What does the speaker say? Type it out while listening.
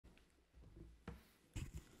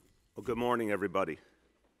Well, good morning, everybody.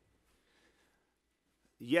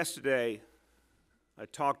 Yesterday, I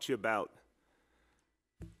talked to you about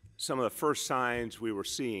some of the first signs we were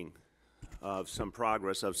seeing of some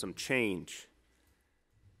progress, of some change.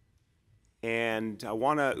 And I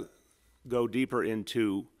want to go deeper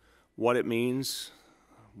into what it means,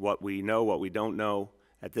 what we know, what we don't know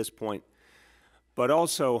at this point, but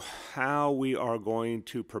also how we are going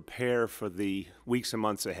to prepare for the weeks and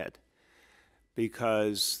months ahead.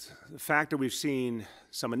 Because the fact that we've seen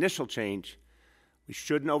some initial change, we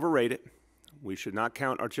shouldn't overrate it. We should not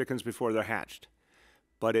count our chickens before they're hatched.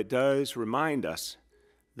 But it does remind us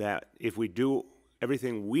that if we do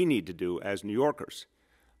everything we need to do as New Yorkers,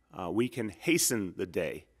 we can hasten the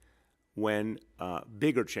day when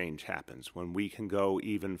bigger change happens, when we can go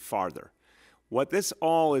even farther. What this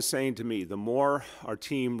all is saying to me, the more our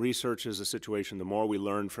team researches the situation, the more we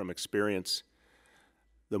learn from experience,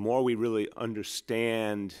 the more we really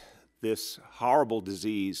understand this horrible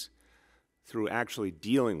disease through actually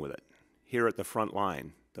dealing with it here at the front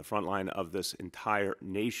line of this entire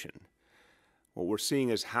nation. What we're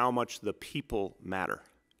seeing is how much the people matter,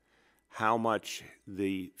 how much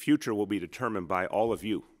the future will be determined by all of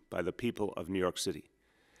you, by the people of New York City.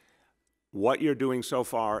 What you're doing so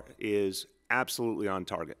far is absolutely on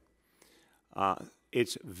target.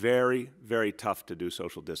 It's very, very tough to do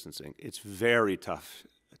social distancing. It's very tough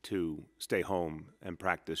to stay home and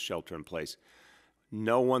practice shelter in place.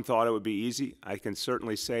 No one thought it would be easy. I can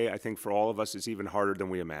certainly say, I think for all of us, it's even harder than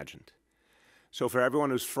we imagined. So for everyone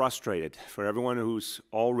who's frustrated, for everyone who's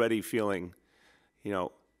already feeling,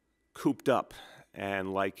 cooped up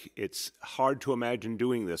and like it's hard to imagine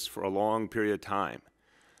doing this for a long period of time.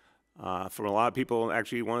 For a lot of people,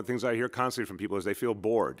 actually, one of the things I hear constantly from people is they feel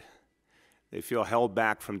bored. They feel held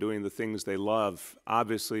back from doing the things they love.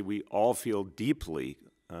 Obviously, we all feel deeply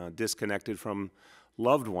disconnected from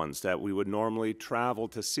loved ones that we would normally travel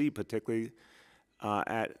to see, particularly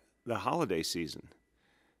at the holiday season.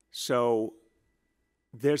 So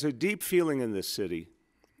there's a deep feeling in this city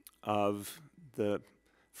of the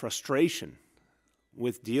frustration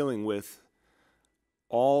with dealing with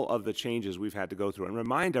all of the changes we've had to go through. And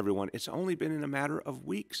remind everyone, it's only been in a matter of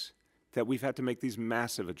weeks that we've had to make these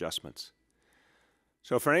massive adjustments.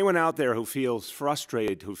 So for anyone out there who feels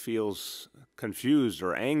frustrated, who feels confused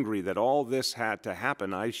or angry that all this had to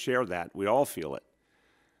happen, I share that. We all feel it.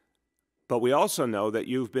 But we also know that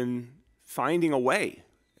you've been finding a way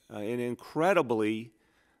in an incredibly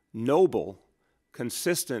noble,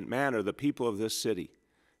 consistent manner. The people of this city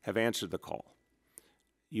have answered the call.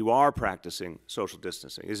 You are practicing social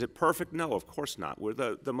distancing. Is it perfect? No, of course not. We're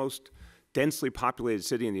the most densely populated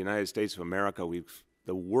city in the United States of America. We've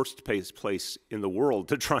the worst place in the world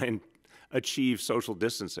to try and achieve social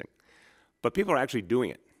distancing. But people are actually doing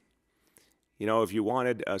it. If you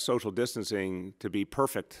wanted social distancing to be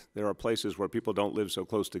perfect, there are places where people don't live so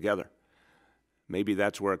close together. Maybe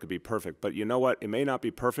that's where it could be perfect. But you know what? It may not be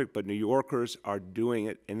perfect, but New Yorkers are doing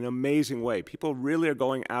it in an amazing way. People really are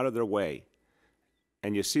going out of their way,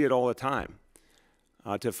 and you see it all the time,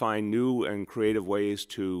 to find new and creative ways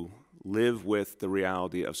to live with the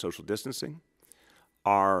reality of social distancing.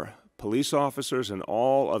 Our police officers and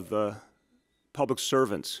all of the public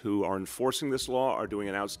servants who are enforcing this law are doing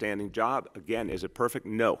an outstanding job. Again, is it perfect?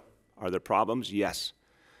 No. Are there problems? Yes.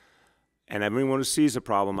 And everyone who sees a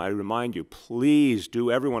problem, I remind you, please do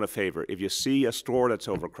everyone a favor. If you see a store that's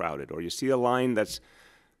overcrowded or you see a line that's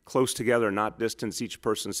close together, not distance each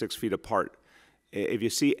person 6 feet apart, if you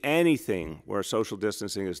see anything where social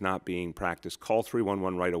distancing is not being practiced, call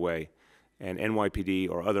 311 right away. And NYPD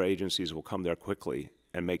or other agencies will come there quickly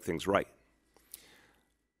and make things right.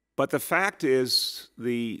 But the fact is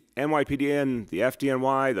the NYPD, the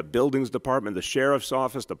FDNY, the Buildings Department, the Sheriff's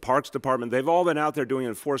Office, the Parks Department, they've all been out there doing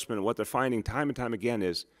enforcement, and what they're finding time and time again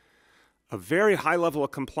is a very high level of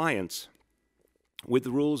compliance with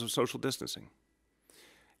the rules of social distancing.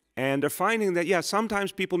 And they're finding that, yeah,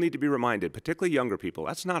 sometimes people need to be reminded, particularly younger people.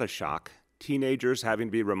 That's not a shock. Teenagers having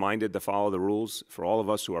to be reminded to follow the rules. For all of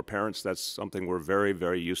us who are parents, that's something we're very,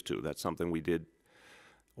 very used to. That's something we did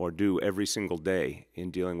or do every single day in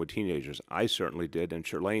dealing with teenagers. I certainly did, and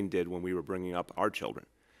Shirlane did when we were bringing up our children.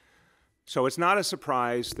 So it's not a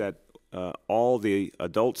surprise that all the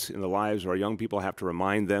adults in the lives of our young people have to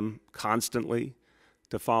remind them constantly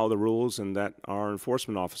to follow the rules, and that our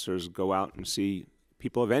enforcement officers go out and see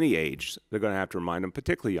people of any age. They're going to have to remind them,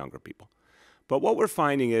 particularly younger people. But what we're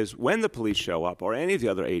finding is when the police show up or any of the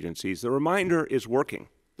other agencies, the reminder is working.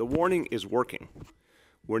 The warning is working.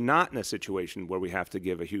 We're not in a situation where we have to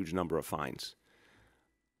give a huge number of fines.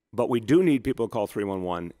 But we do need people to call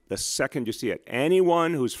 311 the second you see it.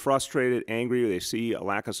 Anyone who's frustrated, angry, or they see a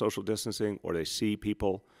lack of social distancing, or they see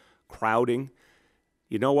people crowding,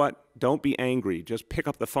 you know what? Don't be angry. Just pick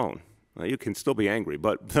up the phone. Well, you can still be angry,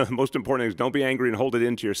 but the most important thing is don't be angry and hold it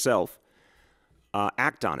into yourself.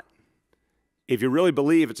 Act on it. If you really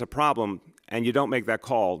believe it's a problem and you don't make that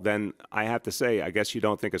call, then I have to say, I guess you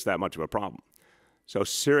don't think it's that much of a problem. So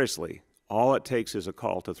seriously, all it takes is a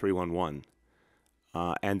call to 311,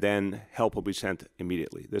 and then help will be sent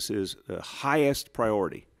immediately. This is the highest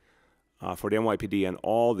priority for the NYPD and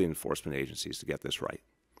all the enforcement agencies to get this right.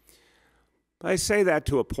 But I say that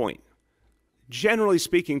to a point. Generally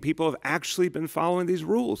speaking, people have actually been following these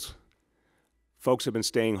rules. Folks have been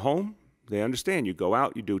staying home. They understand you go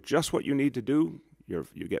out, you do just what you need to do.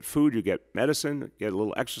 You get food, you get medicine, get a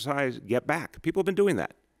little exercise, get back. People have been doing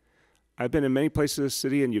that. I've been in many places in the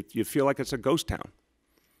city, and you feel like it's a ghost town.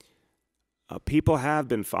 People have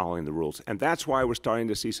been following the rules, and that's why we're starting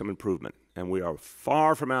to see some improvement. And we are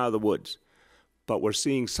far from out of the woods, but we're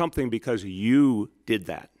seeing something because you did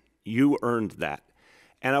that. You earned that.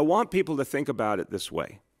 And I want people to think about it this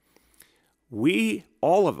way. We,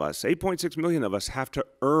 all of us, 8.6 million of us, have to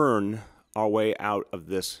earn our way out of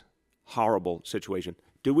this horrible situation.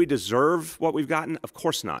 Do we deserve what we've gotten? Of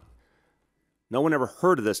course not. No one ever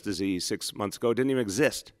heard of this disease 6 months ago. It didn't even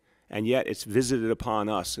exist. And yet it's visited upon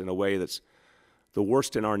us in a way that's the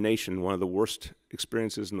worst in our nation, one of the worst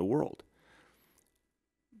experiences in the world.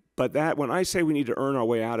 But that, when I say we need to earn our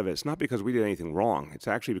way out of it, it's not because we did anything wrong. It's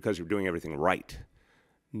actually because we're doing everything right.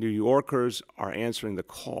 New Yorkers are answering the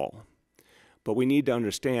call. But we need to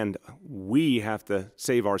understand we have to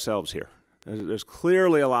save ourselves here. There's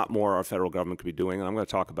clearly a lot more our federal government could be doing, and I'm going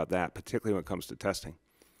to talk about that, particularly when it comes to testing.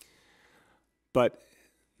 But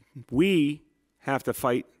we have to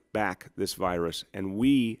fight back this virus, and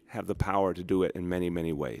we have the power to do it in many,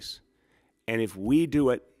 many ways. And if we do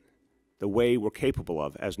it the way we're capable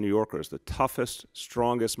of as New Yorkers, the toughest,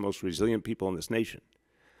 strongest, most resilient people in this nation,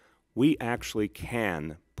 we actually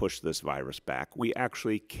can push this virus back. We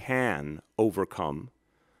actually can overcome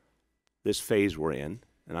this phase we're in,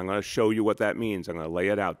 and I'm going to show you what that means. I'm going to lay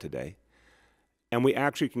it out today. And we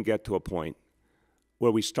actually can get to a point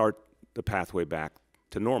where we start the pathway back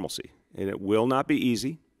to normalcy. And it will not be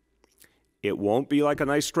easy. It won't be like a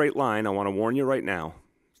nice straight line. I want to warn you right now.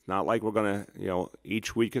 It's not like we're going to,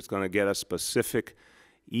 each week it's going to get a specific,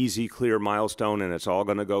 easy, clear milestone, and it's all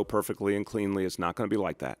going to go perfectly and cleanly. It's not going to be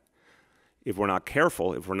like that. If we're not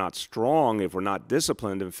careful, if we're not strong, if we're not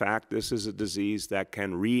disciplined, in fact, this is a disease that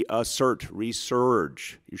can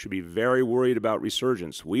resurge. You should be very worried about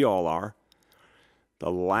resurgence. We all are. The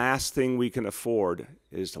last thing we can afford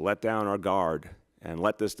is to let down our guard and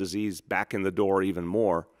let this disease back in the door even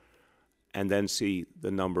more, and then see the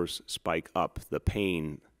numbers spike up, the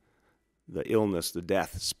pain, the illness, the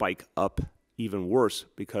death spike up even worse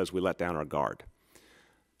because we let down our guard.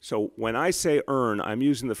 So when I say earn, I'm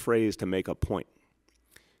using the phrase to make a point.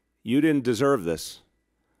 You didn't deserve this,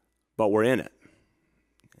 but we're in it.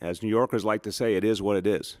 As New Yorkers like to say, it is what it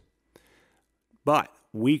is. But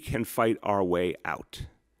we can fight our way out.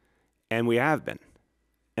 And we have been.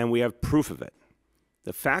 And we have proof of it.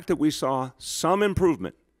 The fact that we saw some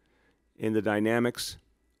improvement in the dynamics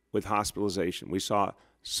with hospitalization, we saw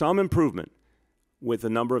some improvement with the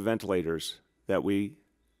number of ventilators that we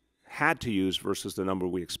had to use versus the number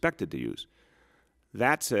we expected to use.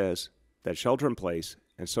 That says that shelter in place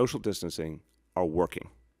and social distancing are working.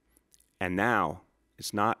 And now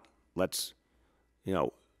it's not let's,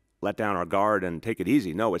 let down our guard and take it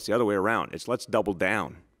easy. No, it's the other way around. It's let's double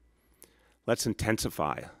down. Let's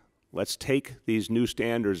intensify. Let's take these new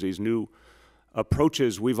standards, these new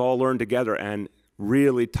approaches we've all learned together and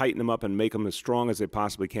really tighten them up and make them as strong as they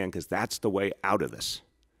possibly can, because that's the way out of this.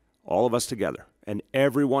 All of us together. And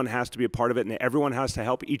everyone has to be a part of it, and everyone has to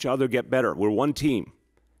help each other get better. We're one team.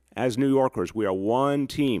 As New Yorkers, we are one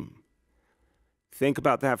team. Think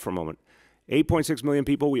about that for a moment. 8.6 million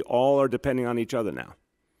people, we all are depending on each other now.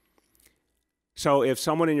 So if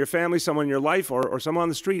someone in your family, someone in your life, or someone on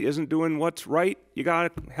the street isn't doing what's right, you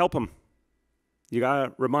got to help them. You got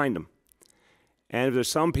to remind them. And if there's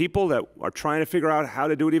some people that are trying to figure out how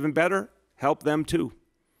to do it even better, help them too.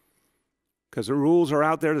 Because the rules are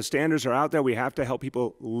out there, the standards are out there. We have to help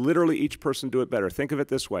people, literally each person, do it better. Think of it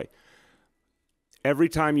this way. Every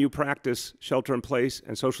time you practice shelter in place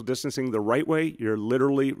and social distancing the right way, you're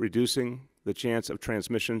literally reducing the chance of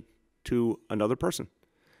transmission to another person.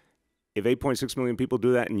 If 8.6 million people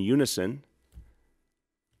do that in unison,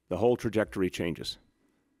 the whole trajectory changes.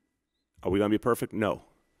 Are we going to be perfect? No.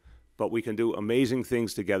 but we can do amazing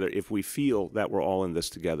things together if we feel that we're all in this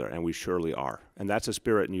together, and we surely are. And that's a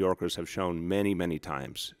spirit New Yorkers have shown many, many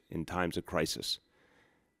times in times of crisis.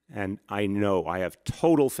 And I know, I have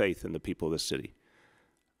total faith in the people of this city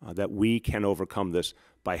that we can overcome this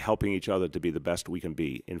by helping each other to be the best we can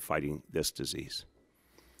be in fighting this disease.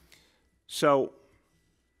 So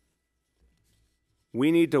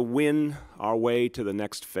we need to win our way to the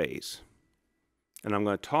next phase. And I'm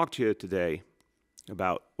going to talk to you today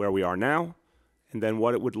about where we are now and then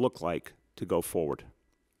what it would look like to go forward.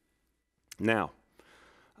 Now,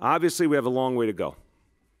 obviously we have a long way to go.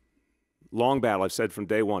 Long battle. I've said from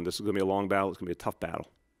day one, this is going to be a long battle. It's going to be a tough battle.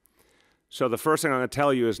 So the first thing I'm going to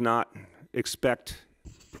tell you is not expect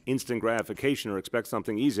instant gratification or expect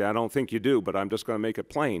something easy. I don't think you do, but I'm just going to make it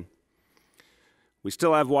plain. We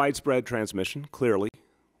still have widespread transmission, clearly.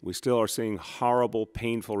 We still are seeing horrible,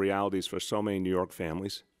 painful realities for so many New York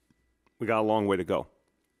families. We got a long way to go.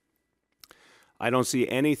 I don't see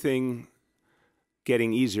anything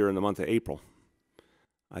getting easier in the month of April.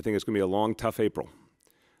 I think it's going to be a long, tough April.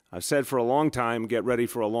 I've said for a long time, get ready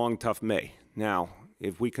for a long, tough May. Now,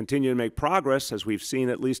 if we continue to make progress, as we've seen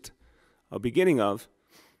at least a beginning of,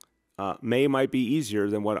 May might be easier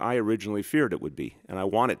than what I originally feared it would be, and I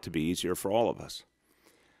want it to be easier for all of us.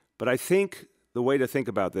 But I think the way to think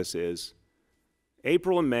about this is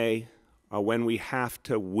April and May are when we have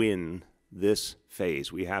to win this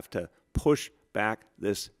phase. We have to push back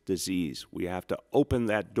this disease. We have to open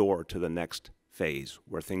that door to the next phase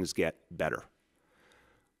where things get better.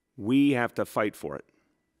 We have to fight for it.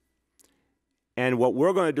 And what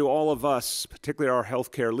we're going to do, all of us, particularly our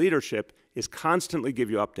healthcare leadership, is constantly give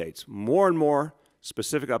you updates, more and more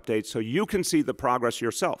specific updates, so you can see the progress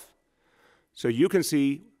yourself, so you can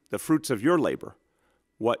see the fruits of your labor,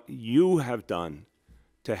 what you have done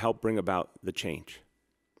to help bring about the change.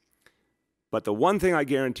 But the one thing I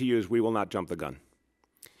guarantee you is we will not jump the gun.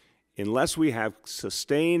 Unless we have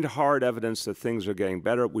sustained hard evidence that things are getting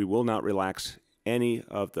better, we will not relax any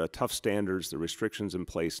of the tough standards, the restrictions in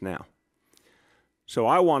place now. So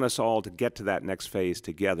I want us all to get to that next phase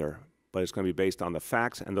together, but it's going to be based on the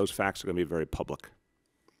facts, and those facts are going to be very public.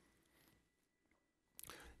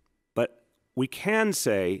 But we can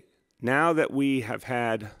say, now that we have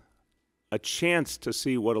had a chance to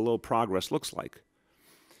see what a little progress looks like,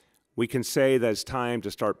 we can say that it's time to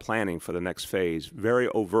start planning for the next phase very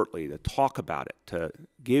overtly, to talk about it, to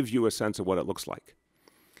give you a sense of what it looks like,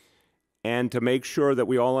 and to make sure that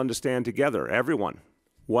we all understand together, everyone,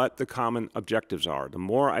 what the common objectives are. The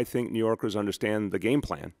more I think New Yorkers understand the game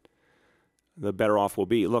plan, the better off we'll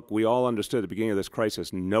be. Look, we all understood at the beginning of this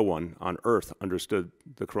crisis, no one on earth understood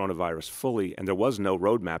the coronavirus fully, and there was no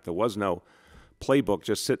roadmap, there was no playbook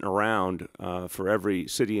just sitting around for every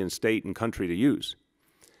city and state and country to use.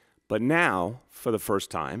 But now, for the first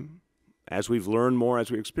time, as we've learned more, as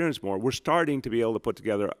we experience more, we're starting to be able to put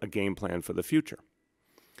together a game plan for the future.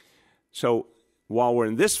 So while we're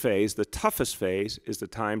in this phase, the toughest phase is the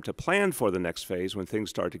time to plan for the next phase when things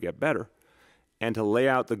start to get better, and to lay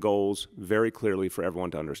out the goals very clearly for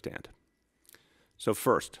everyone to understand. So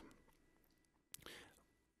first,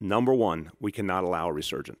 number one, we cannot allow a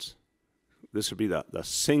resurgence. This would be the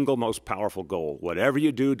single most powerful goal. Whatever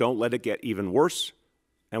you do, don't let it get even worse.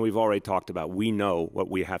 And we've already talked about, we know what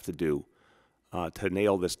we have to do to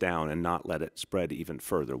nail this down and not let it spread even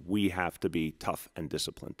further. We have to be tough and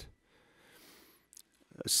disciplined.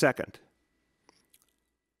 Second,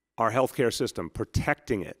 our healthcare system,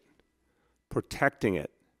 protecting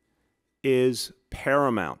it is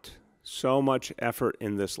paramount. So much effort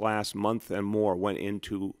in this last month and more went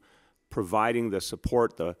into providing the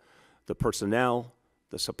support, the personnel,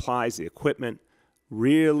 the supplies, the equipment,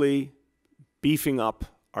 really beefing up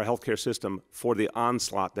our healthcare system for the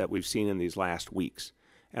onslaught that we've seen in these last weeks.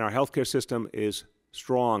 And our healthcare system is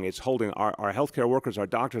strong. It's holding our healthcare workers, our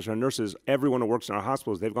doctors, our nurses, everyone who works in our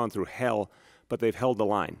hospitals. They've gone through hell, but they've held the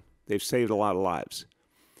line. They've saved a lot of lives.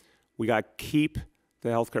 We got to keep the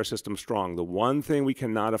healthcare system strong. The one thing we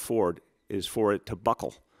cannot afford is for it to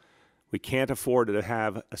buckle. We can't afford to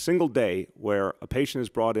have a single day where a patient is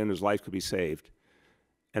brought in whose life could be saved,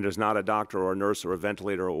 and there's not a doctor or a nurse or a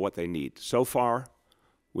ventilator or what they need. So far,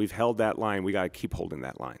 we've held that line. We got to keep holding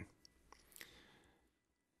that line.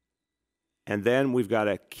 And then we've got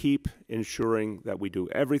to keep ensuring that we do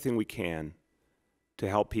everything we can to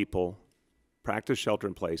help people practice shelter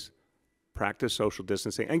in place, practice social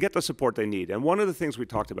distancing, and get the support they need. And one of the things we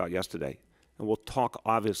talked about yesterday, and we'll talk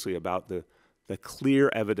obviously about the clear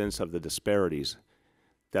evidence of the disparities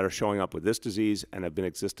that are showing up with this disease and have been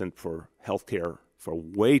existent for healthcare for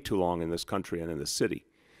way too long in this country and in this city.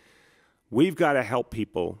 We've got to help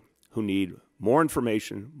people who need more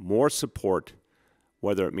information, more support,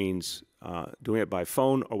 whether it means doing it by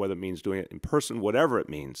phone or whether it means doing it in person, whatever it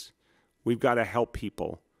means. We've got to help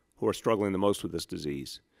people who are struggling the most with this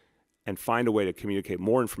disease and find a way to communicate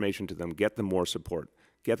more information to them, get them more support,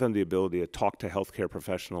 get them the ability to talk to healthcare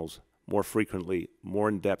professionals more frequently, more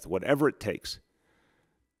in depth, whatever it takes.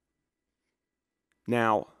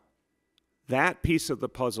 Now, that piece of the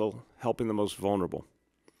puzzle, helping the most vulnerable,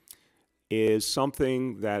 is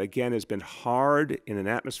something that, again, has been hard in an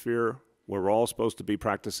atmosphere where we're all supposed to be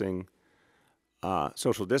practicing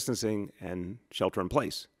social distancing and shelter in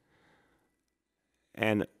place.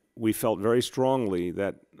 And we felt very strongly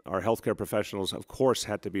that our healthcare professionals, of course,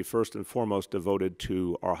 had to be first and foremost devoted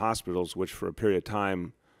to our hospitals, which for a period of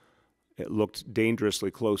time, it looked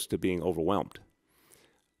dangerously close to being overwhelmed.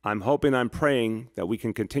 I'm hoping, I'm praying that we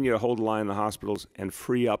can continue to hold the line in the hospitals and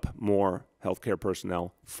free up more healthcare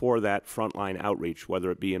personnel for that frontline outreach, whether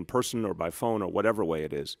it be in person or by phone or whatever way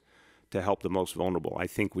it is, to help the most vulnerable. I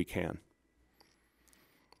think we can.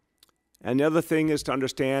 And the other thing is to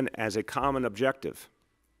understand as a common objective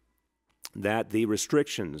that the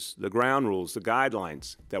restrictions, the ground rules, the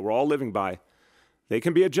guidelines that we're all living by, they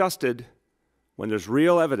can be adjusted when there's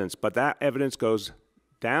real evidence, but that evidence goes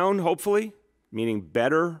down, hopefully, meaning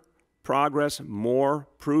better progress, more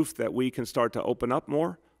proof that we can start to open up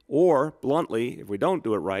more, or bluntly, if we don't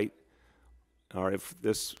do it right, or if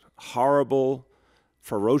this horrible,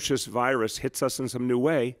 ferocious virus hits us in some new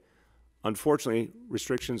way, unfortunately,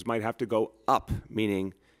 restrictions might have to go up,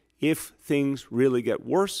 meaning if things really get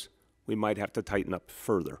worse, we might have to tighten up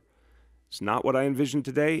further. It's not what I envision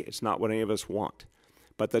today. It's not what any of us want.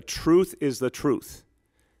 But the truth is the truth.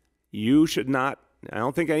 You should not, I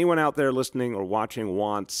don't think anyone out there listening or watching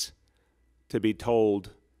wants to be told,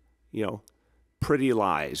 you know, pretty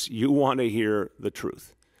lies. You want to hear the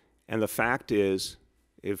truth. And the fact is,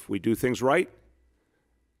 if we do things right,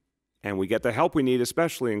 and we get the help we need,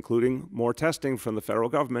 especially including more testing from the federal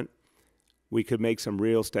government, we could make some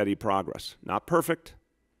real steady progress. Not perfect,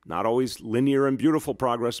 not always linear and beautiful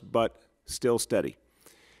progress, but still steady.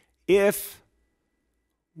 If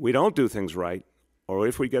we don't do things right, or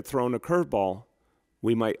if we get thrown a curveball,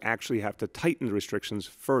 we might actually have to tighten the restrictions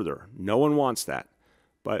further. No one wants that,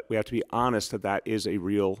 but we have to be honest that that is a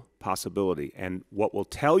real possibility. And what will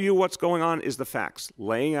tell you what's going on is the facts,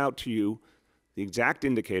 laying out to you the exact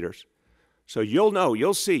indicators. So you'll know,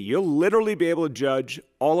 you'll see, you'll literally be able to judge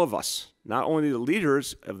all of us, not only the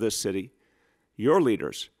leaders of this city, your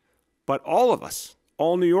leaders, but all of us,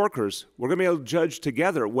 all New Yorkers. We're going to be able to judge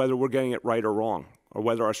together whether we're getting it right or wrong, or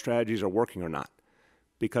whether our strategies are working or not,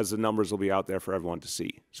 because the numbers will be out there for everyone to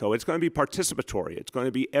see. So it's going to be participatory. It's going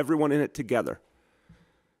to be everyone in it together.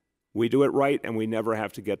 We do it right, and we never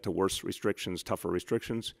have to get to worse restrictions, tougher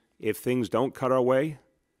restrictions. If things don't cut our way,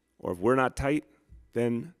 or if we're not tight,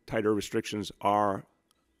 then tighter restrictions are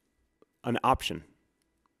an option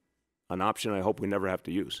I hope we never have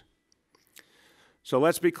to use. So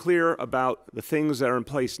let's be clear about the things that are in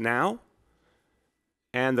place now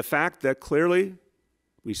and the fact that clearly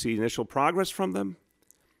we see initial progress from them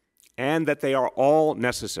and that they are all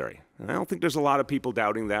necessary. And I don't think there's a lot of people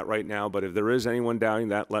doubting that right now, but if there is anyone doubting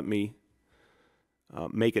that, let me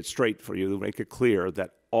make it straight for you, make it clear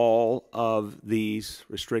that all of these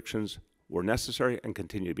restrictions were necessary and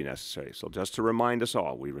continue to be necessary. So just to remind us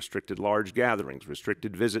all, we restricted large gatherings,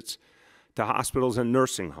 restricted visits to hospitals and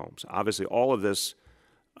nursing homes. Obviously, all of this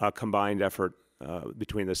combined effort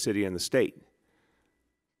between the city and the state.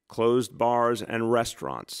 Closed bars and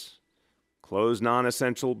restaurants, closed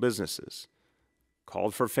non-essential businesses,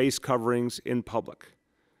 called for face coverings in public,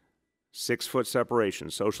 6-foot separation,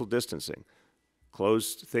 social distancing,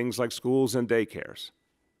 closed things like schools and daycares,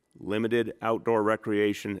 limited outdoor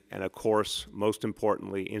recreation, and of course, most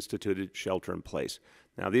importantly, instituted shelter in place.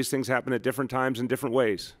 Now, these things happen at different times in different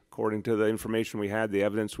ways, according to the information we had, the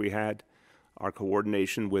evidence we had, our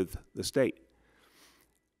coordination with the state.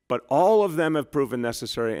 But all of them have proven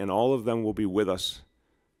necessary, and all of them will be with us,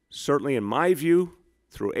 certainly in my view,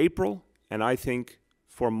 through April, and I think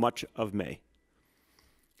for much of May.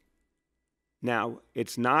 Now,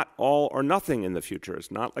 it's not all or nothing in the future.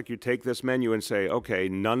 It's not like you take this menu and say, okay,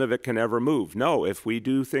 none of it can ever move. No, if we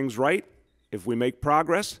do things right, if we make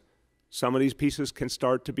progress, some of these pieces can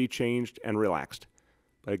start to be changed and relaxed.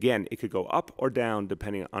 But again, it could go up or down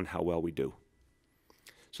depending on how well we do.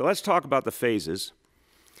 So let's talk about the phases.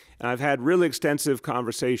 And I've had really extensive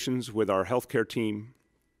conversations with our healthcare team,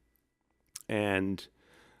 and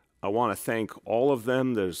I want to thank all of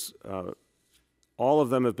them. All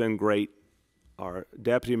of them have been great. Our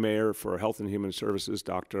Deputy Mayor for Health and Human Services,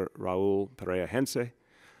 Dr. Raul Perea Hense,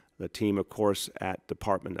 the team, of course, at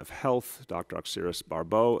Department of Health, Dr. Oxiris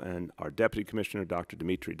Barbeau, and our Deputy Commissioner, Dr.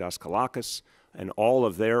 Dimitri Daskalakis, and all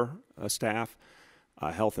of their staff,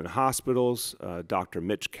 Health and Hospitals, Dr.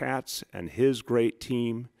 Mitch Katz and his great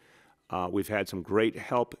team. We've had some great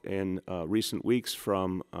help in recent weeks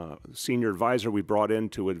from a senior advisor we brought in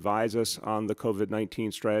to advise us on the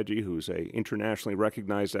COVID-19 strategy, who's an internationally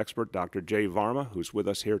recognized expert, Dr. Jay Varma, who's with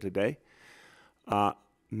us here today.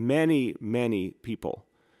 Many, many people,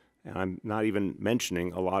 and I'm not even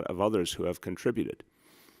mentioning a lot of others who have contributed.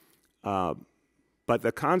 But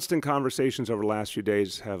the constant conversations over the last few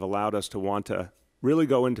days have allowed us to want to really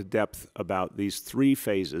go into depth about these three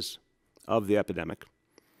phases of the epidemic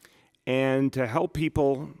and to help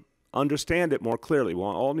people understand it more clearly. We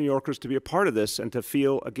want all New Yorkers to be a part of this and to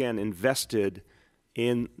feel, again, invested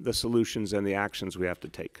in the solutions and the actions we have to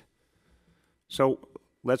take. So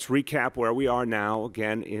let's recap where we are now,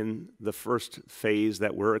 again, in the first phase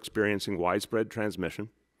that we're experiencing widespread transmission.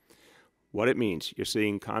 What it means, you're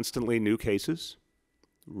seeing constantly new cases,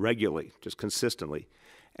 regularly, just consistently.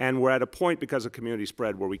 And we're at a point, because of community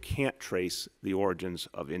spread, where we can't trace the origins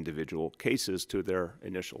of individual cases to their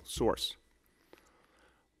initial source.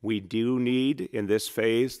 We do need, in this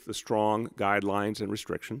phase, the strong guidelines and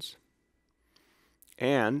restrictions.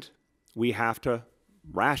 And we have to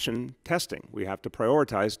ration testing. We have to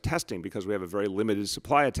prioritize testing because we have a very limited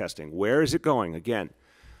supply of testing. Where is it going? Again,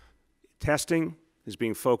 testing is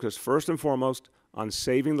being focused first and foremost on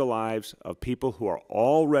saving the lives of people who are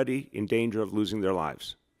already in danger of losing their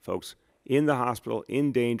lives. Folks in the hospital,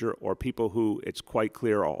 in danger, or people who it's quite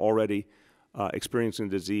clear are already experiencing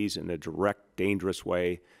disease in a direct, dangerous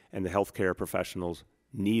way, and the healthcare professionals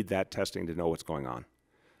need that testing to know what's going on.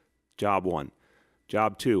 Job one.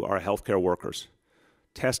 Job two, our healthcare workers.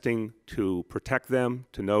 Testing to protect them,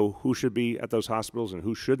 to know who should be at those hospitals and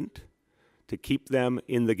who shouldn't, to keep them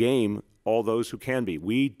in the game, all those who can be.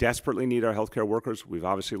 We desperately need our healthcare workers. We've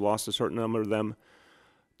obviously lost a certain number of them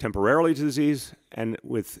temporarily to disease, and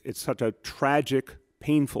it's such a tragic,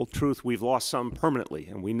 painful truth, we've lost some permanently,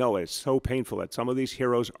 and we know it's so painful that some of these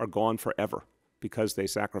heroes are gone forever because they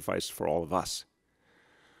sacrificed for all of us.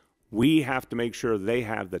 We have to make sure they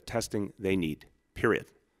have the testing they need, period.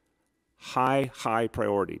 High, high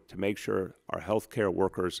priority to make sure our healthcare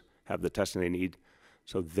workers have the testing they need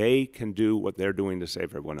so they can do what they're doing to save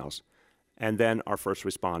everyone else. And then our first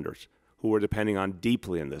responders, who we're depending on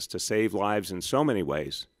deeply in this to save lives in so many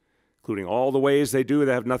ways, including all the ways they do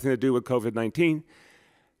that have nothing to do with COVID-19,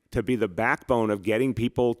 to be the backbone of getting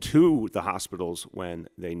people to the hospitals when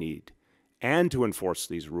they need, and to enforce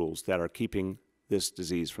these rules that are keeping this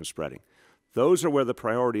disease from spreading. Those are where the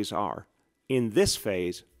priorities are in this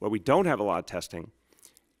phase where we don't have a lot of testing,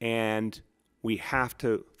 and we have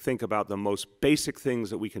to think about the most basic things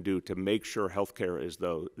that we can do to make sure healthcare is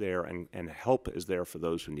there and help is there for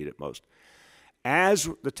those who need it most. As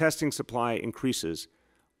the testing supply increases,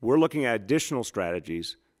 we're looking at additional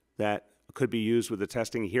strategies that could be used with the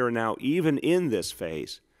testing here and now, even in this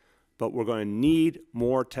phase, but we're going to need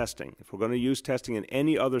more testing. If we're going to use testing in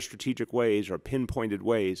any other strategic ways or pinpointed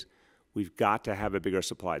ways, we've got to have a bigger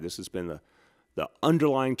supply. This has been the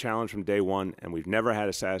underlying challenge from day one, and we've never had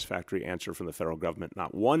a satisfactory answer from the federal government.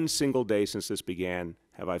 Not one single day since this began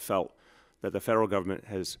have I felt that the federal government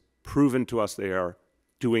has proven to us they are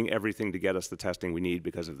doing everything to get us the testing we need,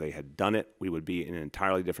 because if they had done it, we would be in an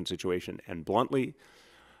entirely different situation. And bluntly,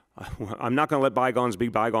 I'm not going to let bygones be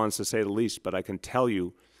bygones, to say the least, but I can tell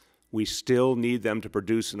you we still need them to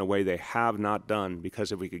produce in a way they have not done,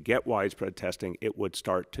 because if we could get widespread testing, it would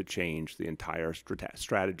start to change the entire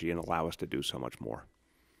strategy and allow us to do so much more.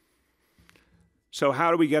 So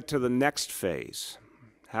how do we get to the next phase?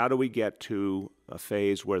 How do we get to a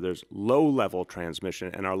phase where there's low-level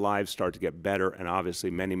transmission and our lives start to get better, and obviously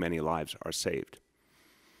many, many lives are saved?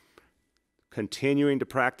 Continuing to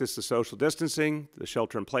practice the social distancing, the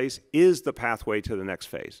shelter in place, is the pathway to the next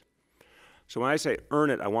phase. So when I say earn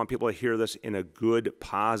it, I want people to hear this in a good,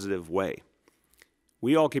 positive way.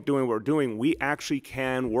 We all keep doing what we're doing. We actually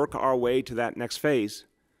can work our way to that next phase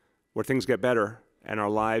where things get better and our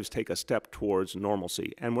lives take a step towards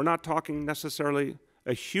normalcy. And we're not talking necessarily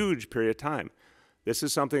a huge period of time. This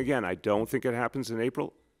is something, again, I don't think it happens in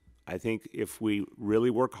April. I think if we really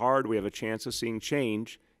work hard, we have a chance of seeing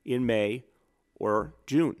change in May or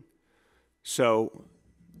June. So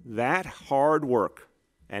that hard work,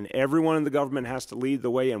 and everyone in the government has to lead the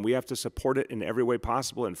way, and we have to support it in every way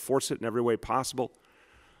possible, enforce it in every way possible.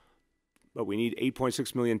 But we need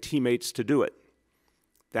 8.6 million teammates to do it.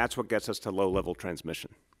 That's what gets us to low-level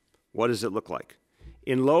transmission. What does it look like?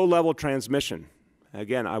 In low-level transmission,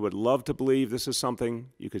 Again, I would love to believe this is something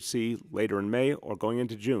you could see later in May or going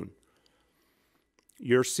into June.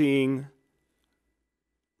 You're seeing,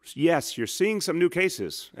 yes, you're seeing some new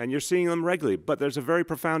cases, and you're seeing them regularly, but there's a very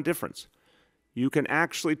profound difference. You can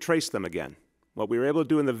actually trace them again. What we were able to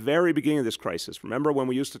do in the very beginning of this crisis, remember when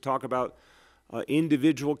we used to talk about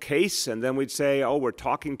individual case, and then we'd say, oh, we're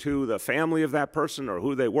talking to the family of that person or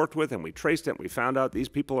who they worked with, and we traced it, and we found out these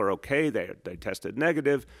people are okay, they tested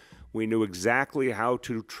negative. We knew exactly how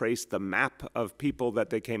to trace the map of people that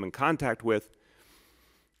they came in contact with.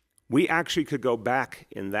 We actually could go back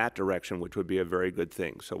in that direction, which would be a very good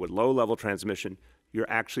thing. So with low-level transmission, you're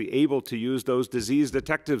actually able to use those disease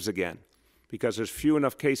detectives again, because there's few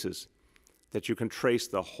enough cases that you can trace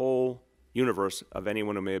the whole universe of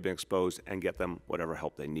anyone who may have been exposed and get them whatever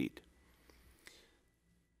help they need.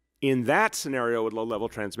 In that scenario with low-level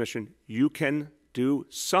transmission, you can do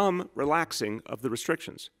some relaxing of the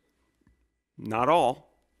restrictions. Not all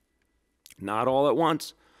at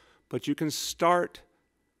once, but you can start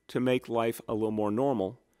to make life a little more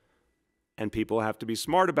normal. And people have to be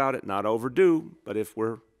smart about it, not overdo, but if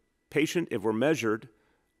we're patient, if we're measured,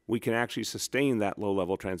 we can actually sustain that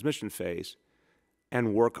low-level transmission phase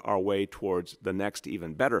and work our way towards the next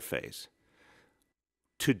even better phase.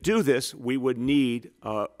 To do this, we would need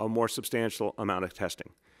a more substantial amount of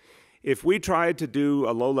testing. If we tried to do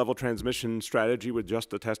a low-level transmission strategy with just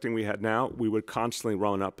the testing we had now, we would constantly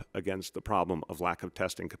run up against the problem of lack of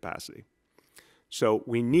testing capacity. So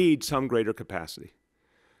we need some greater capacity.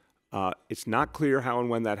 It's not clear how and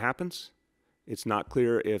when that happens. It's not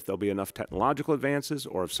clear if there'll be enough technological advances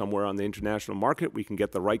or if somewhere on the international market we can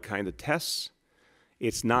get the right kind of tests.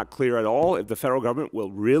 It's not clear at all if the federal government will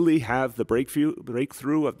really have the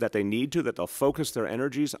breakthrough that they need to, that they'll focus their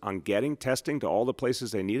energies on getting testing to all the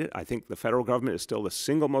places they need it. I think the federal government is still the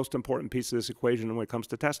single most important piece of this equation when it comes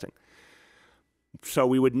to testing. So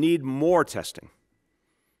we would need more testing,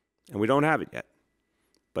 and we don't have it yet.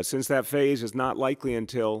 But since that phase is not likely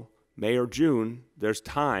until May or June, there's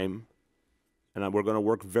time, and we're going to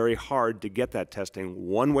work very hard to get that testing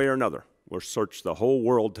one way or another. We'll search the whole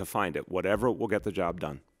world to find it. Whatever will get the job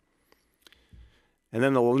done. And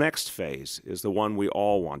then the next phase is the one we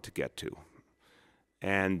all want to get to.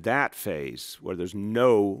 And that phase, where there's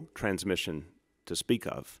no transmission to speak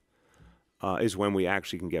of, is when we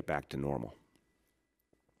actually can get back to normal.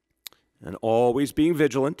 And always being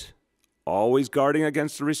vigilant, always guarding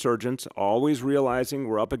against the resurgence, always realizing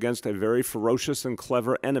we're up against a very ferocious and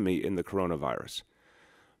clever enemy in the coronavirus.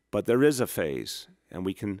 But there is a phase, and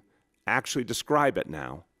we can actually describe it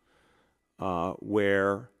now,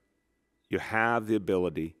 where you have the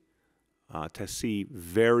ability to see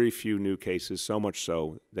very few new cases, so much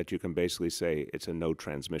so that you can basically say it's a no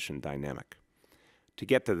transmission dynamic. To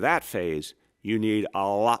get to that phase, you need a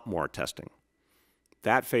lot more testing.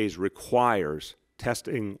 That phase requires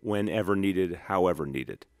testing whenever needed, however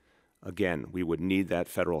needed. Again, we would need that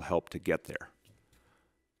federal help to get there.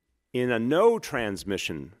 In a no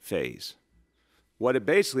transmission phase, what it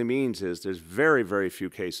basically means is there's very, very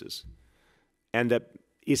few cases, and that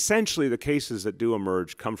essentially the cases that do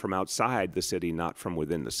emerge come from outside the city, not from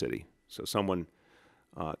within the city. So someone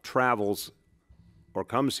travels or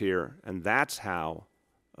comes here, and that's how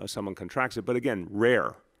someone contracts it, but again,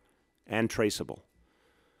 rare and traceable.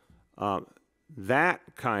 That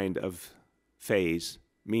kind of phase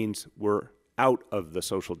means we're out of the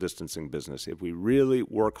social distancing business. If we really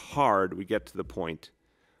work hard, we get to the point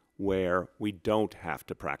where we don't have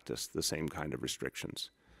to practice the same kind of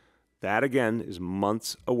restrictions. That, again, is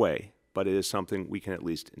months away, but it is something we can at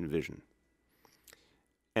least envision.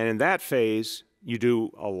 And in that phase, you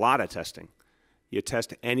do a lot of testing. You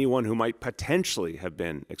test anyone who might potentially have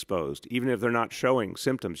been exposed. Even if they're not showing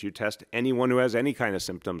symptoms, you test anyone who has any kind of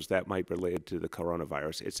symptoms that might be related to the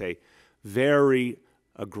coronavirus. It's a very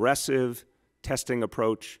aggressive testing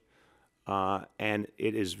approach. And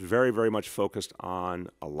it is very, very much focused on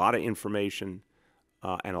a lot of information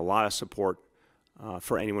and a lot of support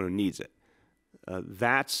for anyone who needs it.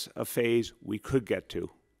 That's a phase we could get to,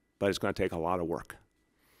 but it's going to take a lot of work.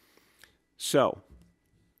 So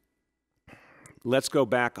let's go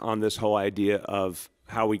back on this whole idea of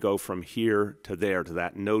how we go from here to there to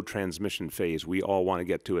that no transmission phase we all want to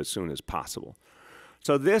get to as soon as possible.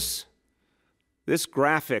 So this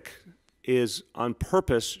graphic is on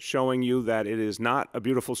purpose showing you that it is not a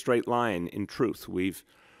beautiful straight line in truth. We've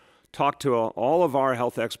talked to all of our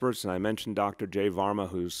health experts, and I mentioned Dr. Jay Varma,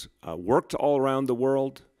 who's worked all around the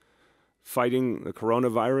world fighting the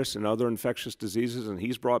coronavirus and other infectious diseases, and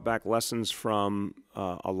he's brought back lessons from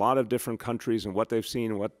a lot of different countries and what they've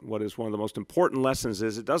seen. What is one of the most important lessons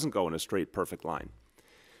is it doesn't go in a straight, perfect line.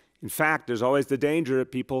 In fact, there's always the danger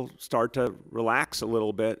that people start to relax a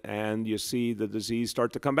little bit and you see the disease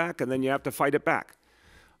start to come back, and then you have to fight it back.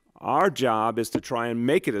 Our job is to try and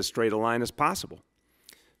make it as straight a line as possible,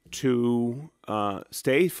 to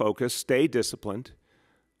stay focused, stay disciplined,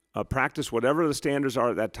 practice whatever the standards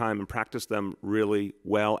are at that time and practice them really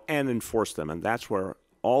well and enforce them. And that's where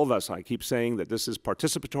all of us, I keep saying that this is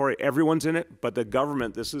participatory, everyone's in it, but the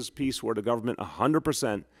government, this is a piece where the government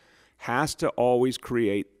 100% has to always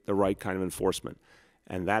create the right kind of enforcement.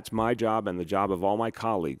 And that's my job and the job of all my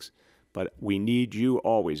colleagues. But we need you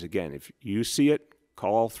always. Again, if you see it,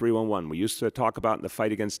 call 311. We used to talk about in the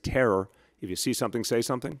fight against terror, if you see something, say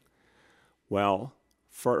something. Well,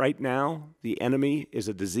 for right now, the enemy is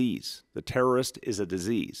a disease. The terrorist is a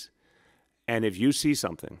disease. And if you see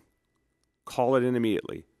something, call it in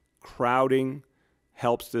immediately. Crowding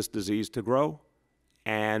helps this disease to grow,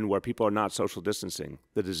 and where people are not social distancing,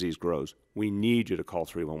 the disease grows. We need you to call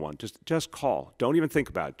 311. Just call. Don't even think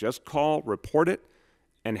about it. Just call, report it,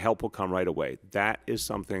 and help will come right away. That is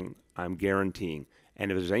something I'm guaranteeing.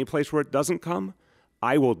 And if there's any place where it doesn't come,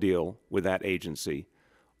 I will deal with that agency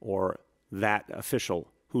or that official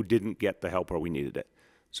who didn't get the help where we needed it.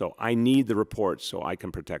 So I need the reports so I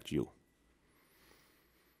can protect you.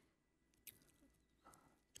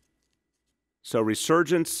 So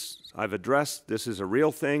resurgence, I've addressed, this is a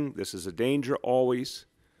real thing. This is a danger always.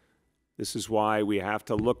 This is why we have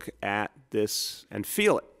to look at this and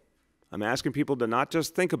feel it. I'm asking people to not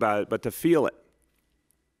just think about it, but to feel it.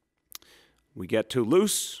 We get too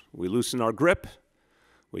loose, we loosen our grip,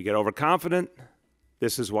 we get overconfident.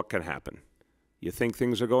 This is what can happen. You think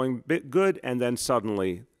things are going good, and then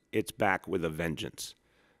suddenly it's back with a vengeance.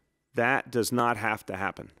 That does not have to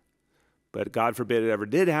happen. But God forbid it ever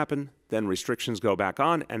did happen, then restrictions go back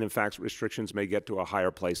on, and in fact, restrictions may get to a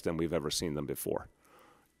higher place than we've ever seen them before.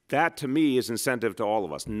 That, to me, is incentive to all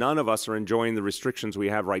of us. None of us are enjoying the restrictions we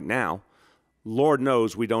have right now. Lord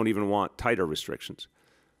knows we don't even want tighter restrictions.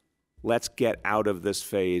 Let's get out of this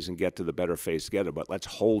phase and get to the better phase together, but let's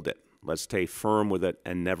hold it. Let's stay firm with it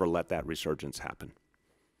and never let that resurgence happen.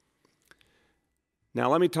 Now,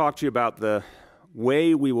 let me talk to you about the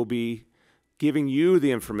way we will be giving you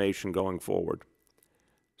the information going forward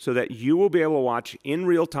so that you will be able to watch in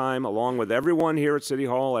real time along with everyone here at City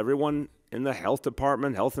Hall, everyone in the health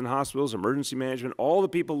department, health and hospitals, emergency management, all the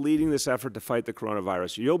people leading this effort to fight the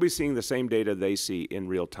coronavirus. You'll be seeing the same data they see in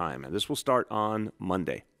real time, and this will start on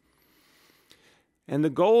Monday. And the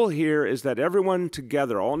goal here is that everyone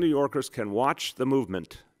together, all New Yorkers, can watch the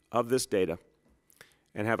movement of this data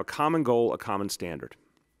and have a common goal, a common standard.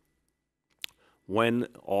 When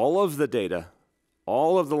all of the data,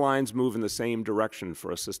 all of the lines move in the same direction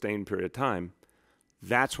for a sustained period of time,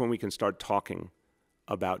 that's when we can start talking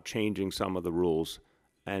about changing some of the rules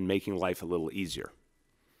and making life a little easier.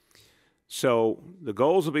 So the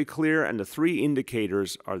goals will be clear, and the three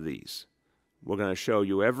indicators are these. We're going to show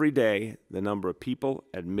you every day the number of people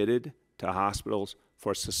admitted to hospitals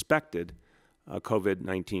for suspected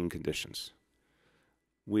COVID-19 conditions.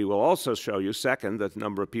 We will also show you, second, the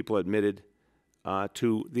number of people admitted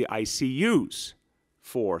to the ICUs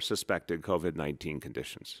for suspected COVID-19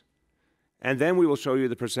 conditions. And then we will show you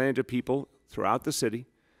the percentage of people throughout the city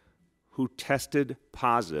who tested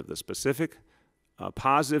positive, the specific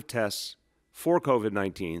positive tests for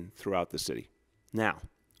COVID-19 throughout the city. Now,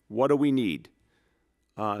 what do we need?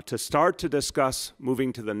 To start to discuss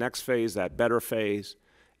moving to the next phase, that better phase,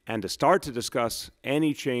 and to start to discuss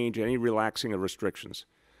any change, any relaxing of restrictions,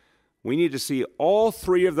 we need to see all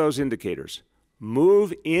three of those indicators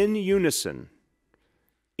move in unison,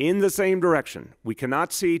 in the same direction. We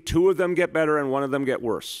cannot see two of them get better and one of them get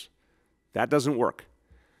worse. That doesn't work.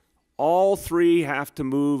 All three have to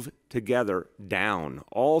move together down.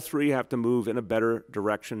 All three have to move in a better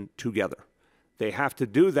direction together. They have to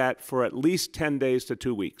do that for at least 10 days to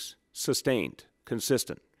 2 weeks, sustained,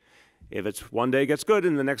 consistent. If it's one day gets good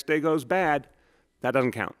and the next day goes bad, that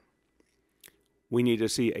doesn't count. We need to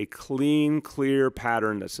see a clean, clear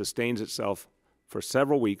pattern that sustains itself for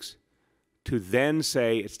several weeks to then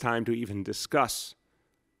say it's time to even discuss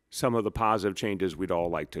some of the positive changes we'd all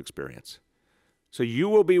like to experience. So you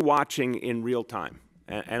will be watching in real time,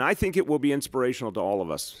 and I think it will be inspirational to all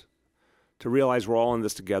of us to realize we're all in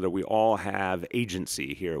this together. We all have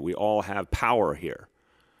agency here. We all have power here.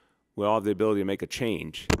 We all have the ability to make a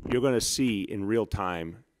change. You're going to see in real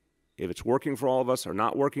time if it's working for all of us or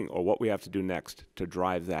not working, or what we have to do next to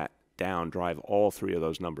drive that down, drive all three of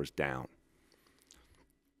those numbers down.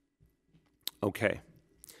 Okay,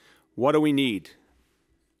 what do we need?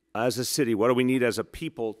 as a city, what do we need as a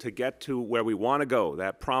people to get to where we want to go,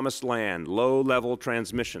 that promised land, low-level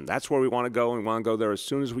transmission. That's where we want to go, and we want to go there as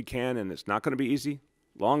soon as we can, and it's not going to be easy.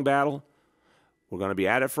 Long battle. We're going to be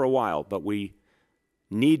at it for a while, but we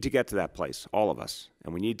need to get to that place, all of us,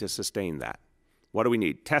 and we need to sustain that. What do we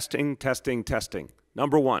need? Testing, testing, testing.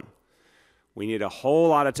 Number one, we need a whole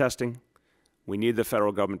lot of testing. We need the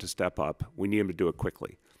federal government to step up. We need them to do it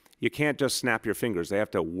quickly. You can't just snap your fingers. They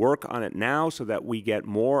have to work on it now so that we get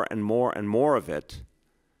more and more and more of it,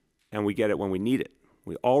 and we get it when we need it.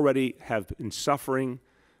 We already have been suffering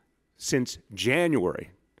since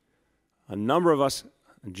January. A number of us,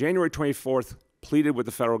 on January 24th, pleaded with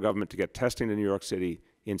the federal government to get testing to New York City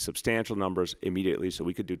in substantial numbers immediately so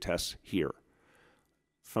we could do tests here.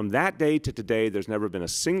 From that day to today, there's never been a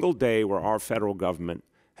single day where our federal government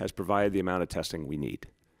has provided the amount of testing we need.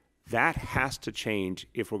 That has to change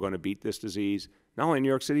if we're going to beat this disease, not only in New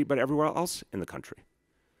York City, but everywhere else in the country.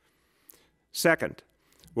 Second,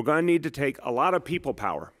 we're going to need to take a lot of people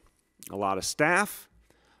power, a lot of staff,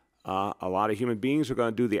 a lot of human beings are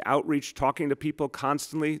going to do the outreach, talking to people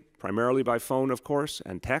constantly, primarily by phone, of course,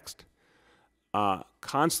 and text,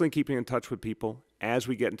 constantly keeping in touch with people as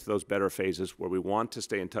we get into those better phases where we want to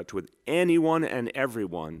stay in touch with anyone and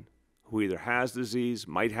everyone who either has the disease,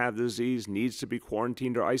 might have the disease, needs to be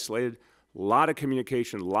quarantined or isolated. A lot of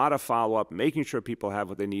communication, a lot of follow-up, making sure people have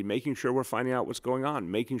what they need, making sure we're finding out what's going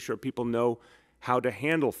on, making sure people know how to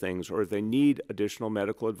handle things or if they need additional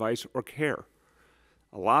medical advice or care.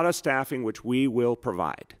 A lot of staffing, which we will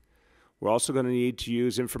provide. We're also going to need to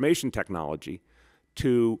use information technology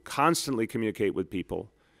to constantly communicate with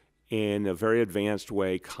people in a very advanced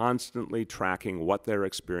way, constantly tracking what they're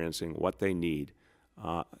experiencing, what they need,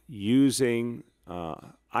 using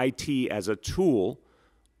IT as a tool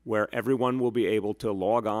where everyone will be able to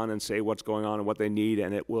log on and say what's going on and what they need,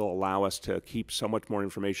 and it will allow us to keep so much more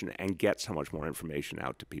information and get so much more information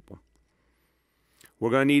out to people. We're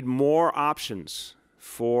going to need more options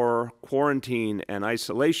for quarantine and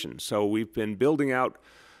isolation. So we've been building out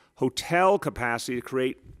hotel capacity to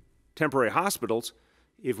create temporary hospitals.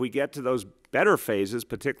 If we get to those better phases,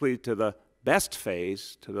 particularly to the best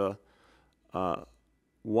phase, to the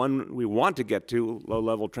one we want to get to,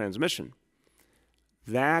 low-level transmission,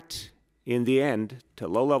 that, in the end, to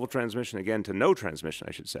low-level transmission, again, to no transmission,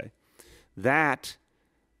 I should say, that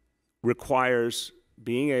requires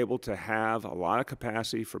being able to have a lot of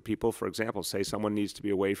capacity for people, for example, say someone needs to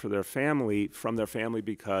be away from their family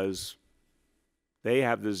because they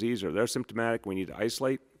have the disease or they're symptomatic, we need to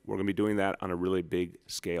isolate. We're going to be doing that on a really big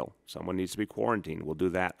scale. Someone needs to be quarantined. We'll do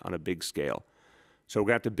that on a big scale. So we're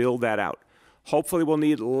going to have to build that out. Hopefully we'll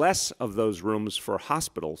need less of those rooms for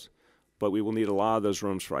hospitals, but we will need a lot of those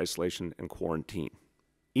rooms for isolation and quarantine.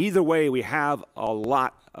 Either way, we have a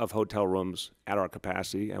lot of hotel rooms at our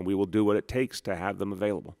capacity, and we will do what it takes to have them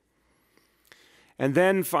available. And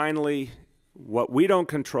then finally, what we don't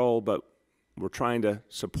control, but we're trying to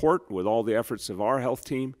support with all the efforts of our health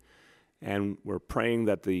team, and we're praying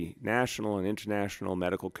that the national and international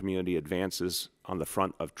medical community advances on the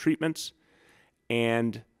front of treatments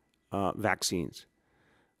and vaccines.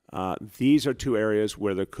 These are two areas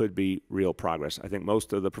where there could be real progress. I think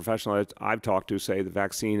most of the professionals I've talked to say the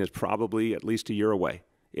vaccine is probably at least a year away,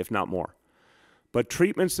 if not more. But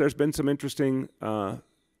treatments, there's been some interesting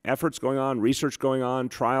efforts going on, research going on,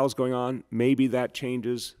 trials going on. Maybe that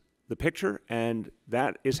changes the picture, and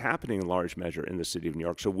that is happening in large measure in the city of New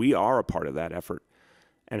York. So we are a part of that effort,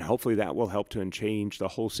 and hopefully that will help to change the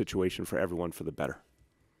whole situation for everyone for the better.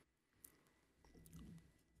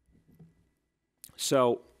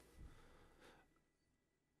 So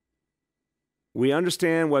we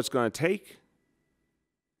understand what it's going to take,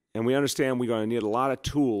 and we understand we're going to need a lot of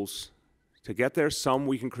tools to get there. Some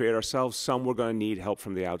we can create ourselves, some we're going to need help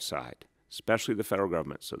from the outside, especially the federal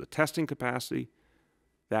government. So the testing capacity,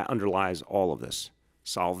 that underlies all of this.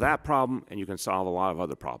 Solve that problem, and you can solve a lot of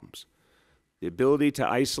other problems. The ability to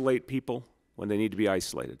isolate people when they need to be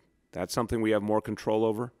isolated, that's something we have more control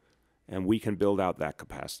over, and we can build out that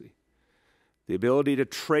capacity. The ability to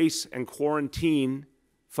trace and quarantine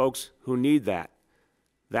folks who need that.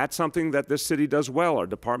 That's something that this city does well. Our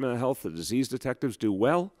Department of Health, the disease detectives do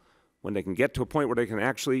well when they can get to a point where they can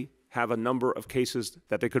actually have a number of cases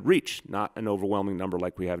that they could reach, not an overwhelming number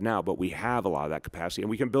like we have now, but we have a lot of that capacity and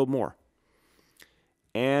we can build more.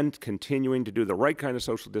 And continuing to do the right kind of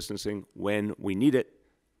social distancing when we need it.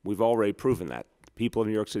 We've already proven that. People in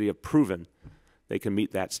New York City have proven they can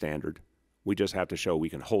meet that standard. We just have to show we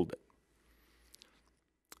can hold it.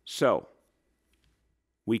 So,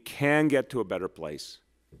 we can get to a better place.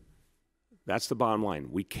 That's the bottom line.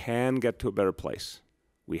 We can get to a better place.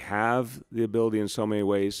 We have the ability in so many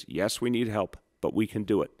ways. Yes, we need help, but we can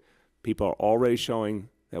do it. People are already showing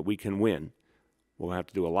that we can win. We'll have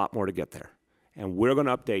to do a lot more to get there. And we're going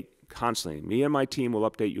to update constantly. Me and my team will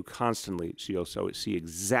update you constantly so you'll see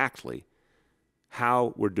exactly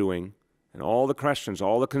how we're doing, and all the questions,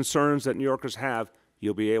 all the concerns that New Yorkers have,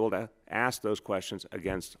 you'll be able to ask those questions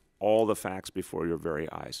against all the facts before your very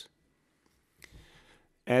eyes.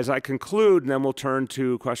 As I conclude, and then we'll turn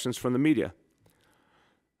to questions from the media.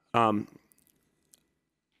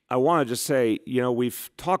 I want to just say, you know, we've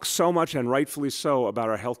talked so much, and rightfully so, about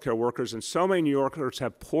our healthcare workers, and so many New Yorkers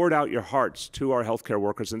have poured out your hearts to our healthcare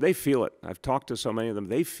workers, and they feel it. I've talked to so many of them.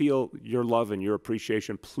 They feel your love and your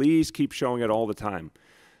appreciation. Please keep showing it all the time.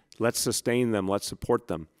 Let's sustain them. Let's support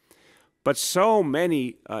them. But so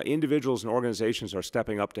many individuals and organizations are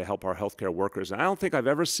stepping up to help our healthcare workers. And I don't think I've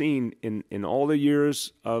ever seen in all the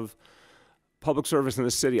years of public service in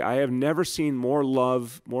the city, I have never seen more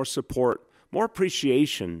love, more support, more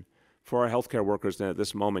appreciation for our healthcare workers than at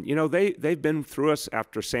this moment. You know, they've been through us.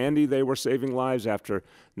 After Sandy, they were saving lives. After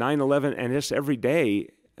 9/11, and just every day,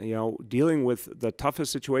 you know, dealing with the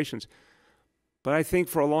toughest situations. But I think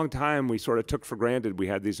for a long time, we sort of took for granted we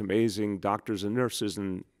had these amazing doctors and nurses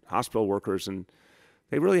and hospital workers, and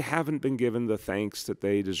they really haven't been given the thanks that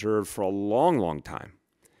they deserve for a long, long time.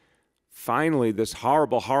 Finally, this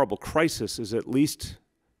horrible, horrible crisis is at least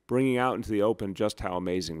bringing out into the open just how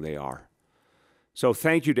amazing they are. So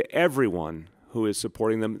thank you to everyone who is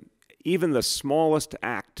supporting them. Even the smallest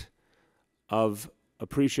act of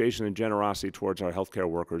appreciation and generosity towards our healthcare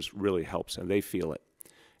workers really helps, and they feel it.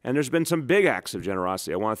 And there's been some big acts of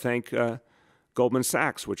generosity. I want to thank Goldman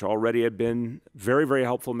Sachs, which already had been very, very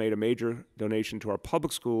helpful, made a major donation to our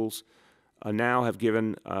public schools, now have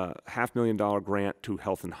given a $500,000 grant to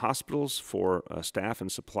health and hospitals for staffing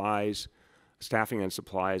and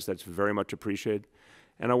supplies. That's very much appreciated.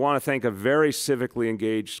 And I want to thank a very civically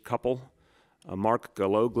engaged couple, Mark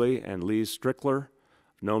Galogli and Lise Strickler.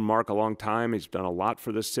 I've known Mark a long time. He's done a lot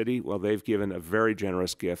for this city. Well, they've given a very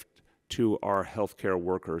generous gift to our healthcare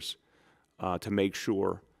workers to make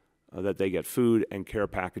sure that they get food and care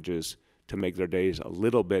packages to make their days a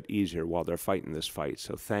little bit easier while they're fighting this fight.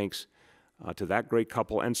 So thanks to that great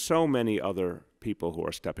couple and so many other people who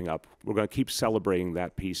are stepping up. We're going to keep celebrating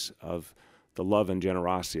that piece of the love and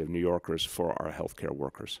generosity of New Yorkers for our healthcare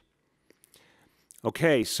workers.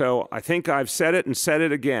 Okay, so I think I've said it and said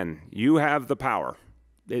it again. You have the power.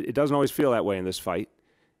 It doesn't always feel that way in this fight.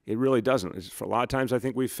 It really doesn't. For a lot of times I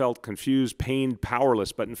think we've felt confused, pained,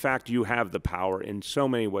 powerless, but in fact you have the power in so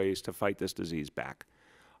many ways to fight this disease back.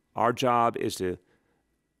 Our job is to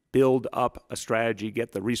build up a strategy,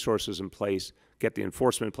 get the resources in place, get the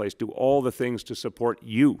enforcement in place, do all the things to support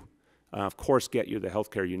you. Of course, get you the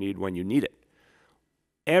health care you need when you need it.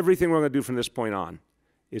 Everything we're going to do from this point on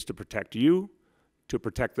is to protect you, to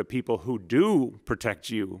protect the people who do protect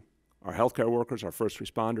you, our healthcare workers, our first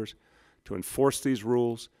responders, to enforce these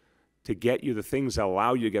rules, to get you the things that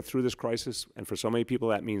allow you to get through this crisis. And for so many people,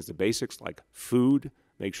 that means the basics like food,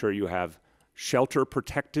 make sure you have shelter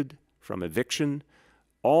protected from eviction,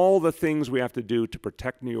 all the things we have to do to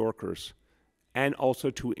protect New Yorkers and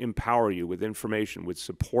also to empower you with information, with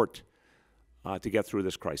support to get through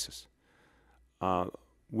this crisis.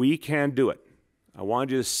 We can do it. I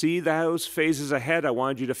wanted you to see those phases ahead. I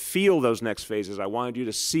wanted you to feel those next phases. I wanted you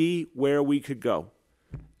to see where we could go.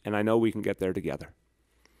 And I know we can get there together.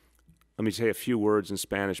 Let me say a few words in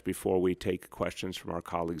Spanish before we take questions from our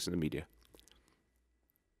colleagues in the media.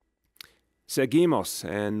 Seguimos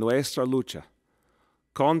en nuestra lucha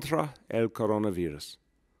contra el coronavirus,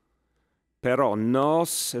 pero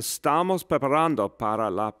nos estamos preparando para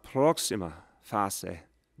la próxima fase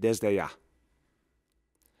desde ya.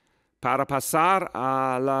 Para pasar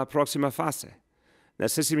a la próxima fase,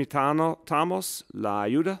 necesitamos la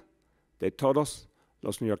ayuda de todos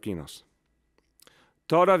los neoyorquinos.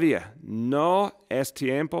 Todavía no es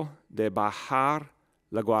tiempo de bajar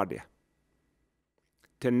la guardia.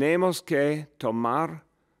 Tenemos que tomar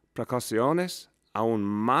precauciones aún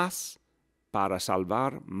más para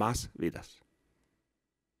salvar más vidas.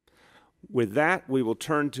 With that, we will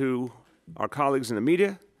turn to our colleagues in the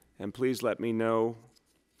media, and please let me know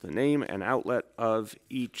the name and outlet of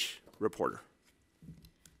each reporter.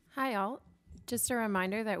 Hi, all. Just a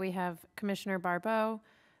reminder that we have Commissioner Barbeau,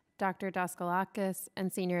 Dr. Daskalakis,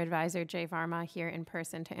 and Senior Advisor Jay Varma here in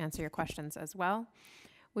person to answer your questions as well.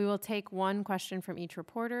 We will take one question from each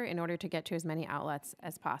reporter in order to get to as many outlets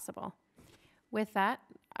as possible. With that,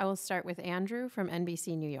 I will start with Andrew from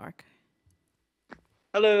NBC New York.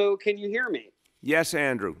 Hello, can you hear me? Yes,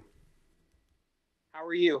 Andrew. How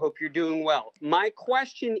are you? Hope you're doing well. My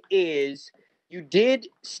question is, You did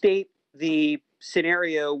state the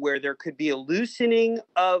scenario where there could be a loosening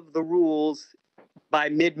of the rules by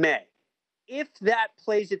mid-May. If that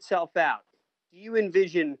plays itself out, do you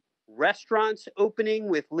envision restaurants opening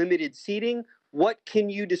with limited seating? What can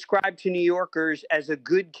you describe to New Yorkers as a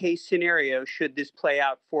good case scenario should this play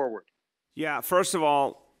out forward? Yeah, first of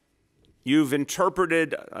all, you've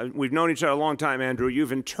interpreted, we've known each other a long time, Andrew.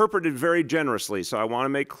 You've interpreted very generously. So I want to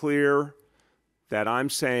make clear that I'm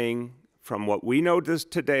saying from what we know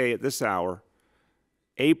today at this hour,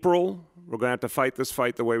 April, we're going to have to fight this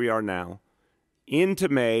fight the way we are now. Into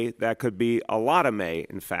May, that could be a lot of May,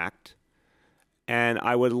 in fact. And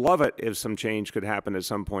I would love it if some change could happen at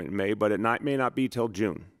some point in May, but it may not be till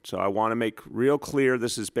June. So I want to make real clear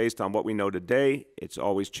this is based on what we know today. It's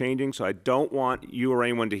always changing. So I don't want you or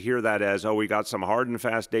anyone to hear that as, oh, we got some hard and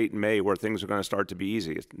fast date in May where things are going to start to be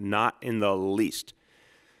easy. It's not in the least.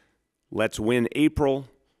 Let's win April.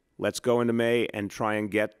 Let's go into May and try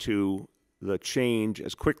and get to the change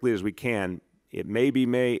as quickly as we can. It may be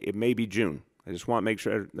May, it may be June. I just want to make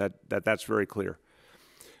sure that that's very clear.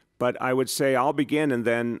 But I would say I'll begin, and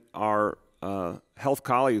then our health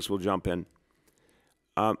colleagues will jump in.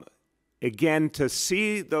 Again, to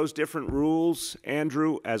see those different rules,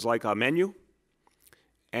 Andrew, as like a menu,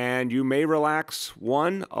 and you may relax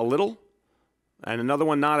one a little and another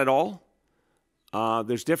one not at all.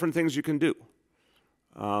 There's different things you can do.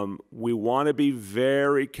 We want to be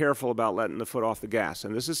very careful about letting the foot off the gas.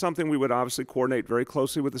 And this is something we would obviously coordinate very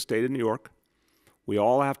closely with the state of New York. We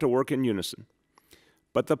all have to work in unison.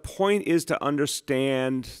 But the point is to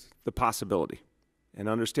understand the possibility and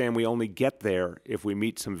understand we only get there if we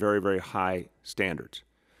meet some very, very high standards.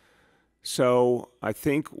 So I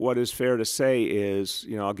think what is fair to say is,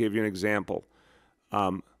 I'll give you an example.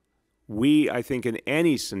 I think in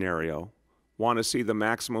any scenario, want to see the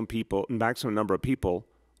maximum number of people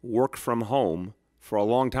work from home for a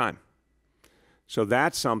long time. So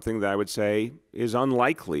that's something that I would say is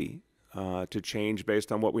unlikely to change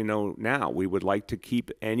based on what we know now. We would like to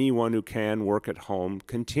keep anyone who can work at home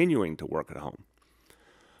continuing to work at home.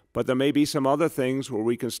 But there may be some other things where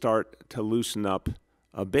we can start to loosen up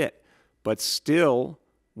a bit, but still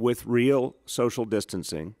with real social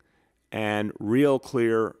distancing and real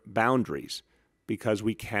clear boundaries, because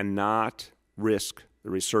we cannot risk the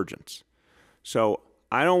resurgence. So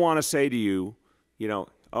I don't want to say to you,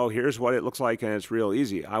 oh, here's what it looks like and it's real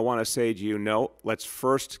easy. I want to say to you, no, let's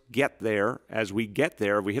first get there. As we get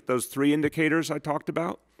there, if we hit those 3 indicators I talked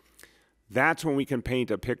about, that's when we can paint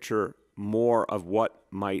a picture more of what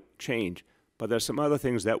might change. But there's some other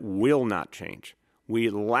things that will not change.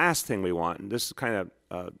 Last thing we want, and this kind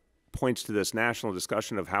of points to this national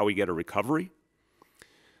discussion of how we get a recovery.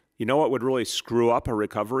 You know what would really screw up a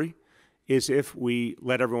recovery is if we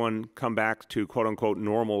let everyone come back to quote-unquote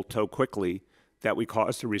normal so quickly that we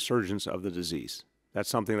cause the resurgence of the disease. That's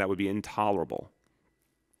something that would be intolerable.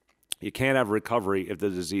 You can't have recovery if the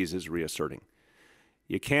disease is reasserting.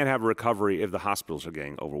 You can't have recovery if the hospitals are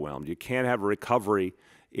getting overwhelmed. You can't have recovery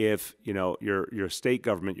if your state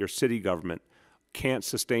government, your city government can't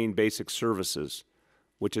sustain basic services,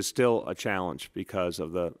 which is still a challenge because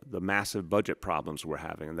of the massive budget problems we're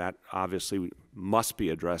having. And that obviously must be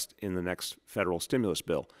addressed in the next federal stimulus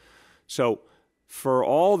bill. So for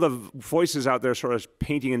all the voices out there sort of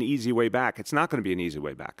painting an easy way back, it's not going to be an easy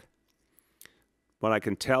way back. What I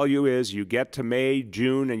can tell you is you get to May,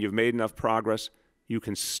 June, and you've made enough progress, you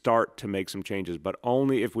can start to make some changes, but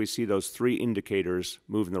only if we see those 3 indicators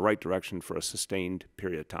move in the right direction for a sustained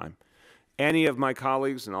period of time. Any of my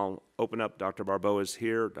colleagues, and I'll open up, Dr. Barbeau is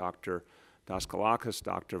here, Dr. Daskalakis,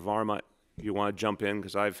 Dr. Varma, if you want to jump in,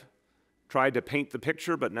 because I've tried to paint the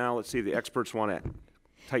picture, but now let's see, the experts want to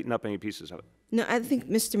tighten up any pieces of it. No, I think,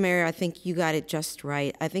 Mr. Mayor, I think you got it just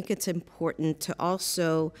right. I think it's important to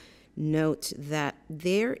also note that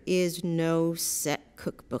there is no set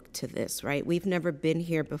cookbook to this, right? We've never been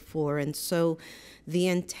here before, and so the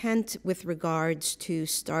intent with regards to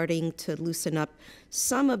starting to loosen up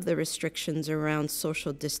some of the restrictions around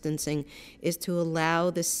social distancing is to allow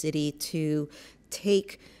the city to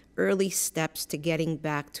take early steps to getting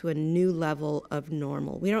back to a new level of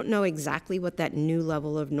normal. We don't know exactly what that new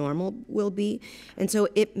level of normal will be, and so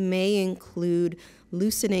it may include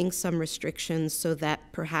loosening some restrictions so that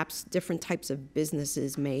perhaps different types of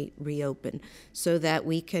businesses may reopen, so that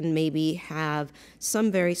we can maybe have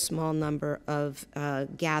some very small number of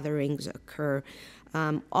gatherings occur,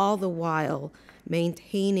 all the while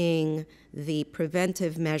maintaining the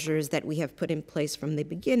preventive measures that we have put in place from the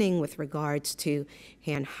beginning with regards to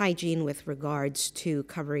hand hygiene, with regards to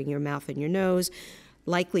covering your mouth and your nose,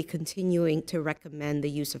 likely continuing to recommend the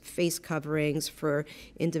use of face coverings for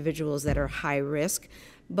individuals that are high risk.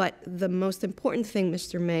 But the most important thing,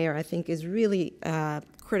 Mr. Mayor, I think is really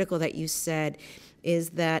critical that you said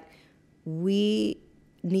is that we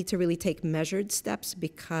need to really take measured steps,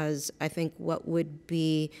 because I think what would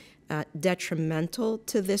be detrimental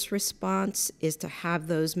to this response is to have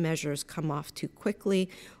those measures come off too quickly,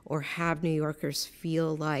 or have New Yorkers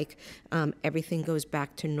feel like everything goes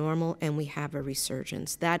back to normal and we have a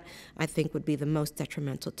resurgence. That, I think, would be the most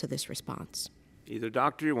detrimental to this response. Either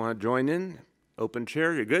doctor, you want to join in? Open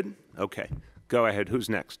chair, you're good? Okay, go ahead. Who's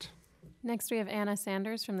next? Next, we have Anna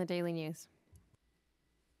Sanders from the Daily News.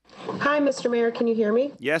 Hi, Mr. Mayor. Can you hear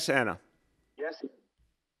me? Yes, Anna. Yes.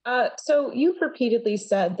 So you've repeatedly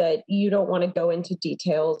said that you don't want to go into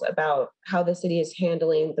details about how the city is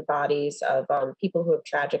handling the bodies of people who have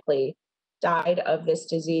tragically died of this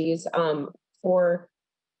disease. For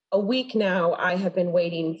a week now, I have been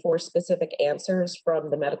waiting for specific answers from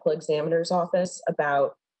the medical examiner's office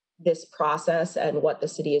about this process and what the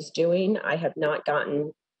city is doing. I have not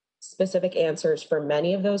gotten specific answers for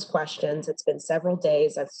many of those questions. It's been several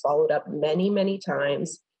days. I've followed up many, many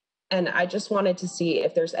times. And I just wanted to see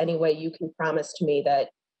if there's any way you can promise to me that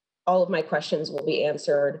all of my questions will be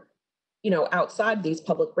answered, outside these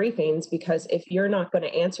public briefings, because if you're not going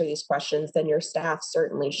to answer these questions, then your staff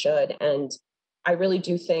certainly should. And I really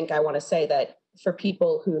do think I want to say that for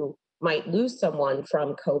people who might lose someone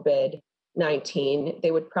from COVID-19,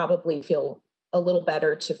 they would probably feel a little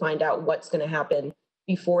better to find out what's going to happen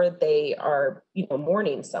before they are,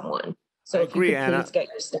 mourning someone. So I if agree, you could Anna. please get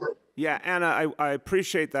your staff. Yeah, Anna, I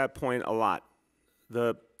appreciate that point a lot.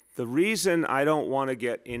 The reason I don't want to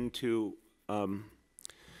get into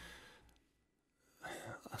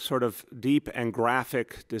sort of deep and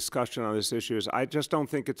graphic discussion on this issue is I just don't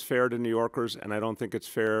think it's fair to New Yorkers, and I don't think it's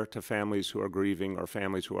fair to families who are grieving or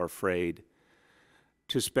families who are afraid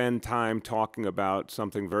to spend time talking about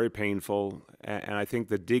something very painful. And I think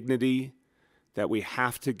the dignity that we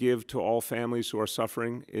have to give to all families who are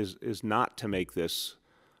suffering is not to make this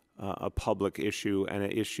a public issue and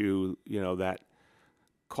an issue, that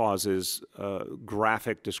causes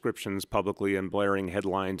graphic descriptions publicly and blaring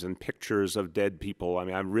headlines and pictures of dead people. I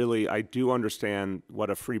mean, I do understand what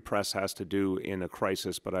a free press has to do in a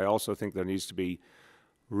crisis, but I also think there needs to be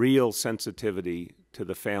real sensitivity to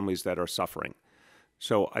the families that are suffering.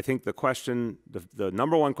 So I think the question, the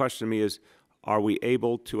number one question to me is, are we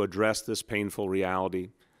able to address this painful reality?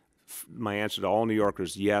 My answer to all New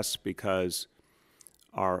Yorkers, yes, because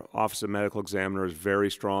our Office of Medical Examiner is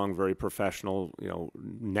very strong, very professional,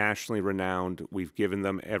 nationally renowned. We've given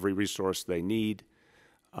them every resource they need.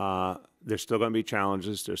 There's still going to be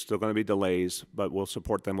challenges. There's still going to be delays, but we'll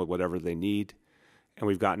support them with whatever they need. And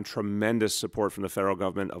we've gotten tremendous support from the federal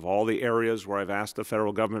government of all the areas where I've asked the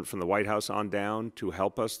federal government from the White House on down to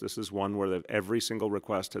help us. This is one where every single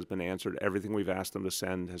request has been answered. Everything we've asked them to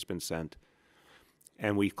send has been sent.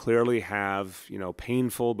 And we clearly have,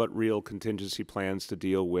 painful but real contingency plans to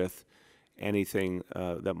deal with anything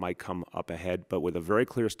that might come up ahead, but with a very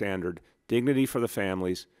clear standard, dignity for the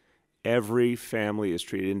families. Every family is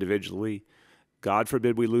treated individually. God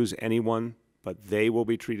forbid we lose anyone, but they will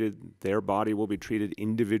be treated, their body will be treated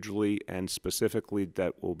individually and specifically.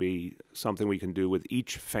 That will be something we can do with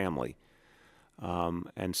each family.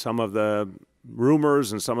 And some of the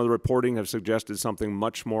rumors and some of the reporting have suggested something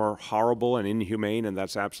much more horrible and inhumane, and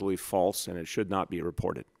that's absolutely false, and it should not be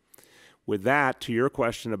reported. With that, to your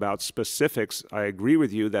question about specifics, I agree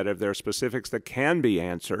with you that if there are specifics that can be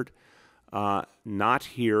answered, not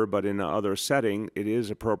here but in another setting, it is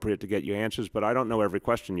appropriate to get you answers. But I don't know every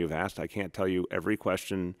question you've asked. I can't tell you every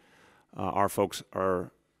question our folks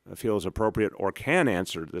feel is appropriate or can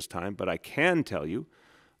answer this time, but I can tell you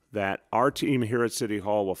that our team here at City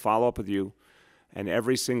Hall will follow up with you, and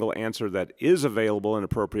every single answer that is available and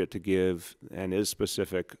appropriate to give and is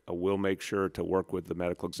specific, we'll make sure to work with the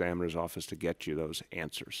medical examiner's office to get you those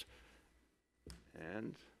answers.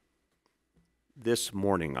 And this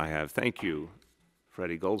morning thank you,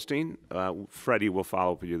 Freddie Goldstein. Freddie will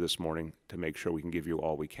follow up with you this morning to make sure we can give you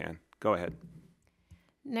all we can. Go ahead.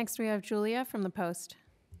 Next, we have Julia from the Post.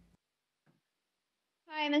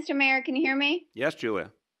 Hi, Mr. Mayor. Can you hear me? Yes,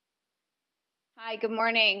 Julia. Hi, good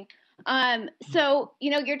morning. So,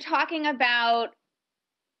 you're talking about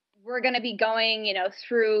we're going to be going,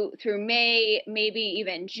 through May, maybe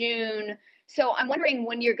even June. So I'm wondering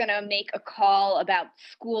when you're going to make a call about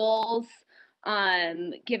schools,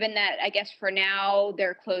 given that I guess for now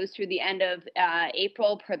they're closed through the end of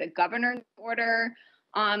April per the governor's order.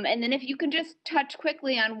 And then if you can just touch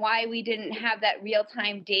quickly on why we didn't have that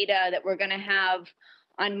real-time data that we're going to have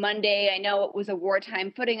on Monday. I know it was a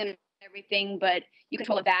wartime footing and everything, but you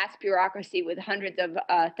control a vast bureaucracy with hundreds of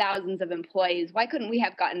thousands of employees. Why couldn't we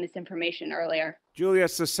have gotten this information earlier? Julia,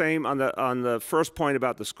 it's the same on the first point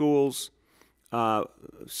about the schools.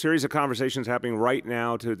 Series of conversations happening right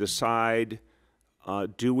now to decide,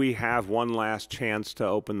 do we have one last chance to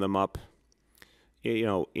open them up,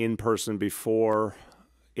 in person before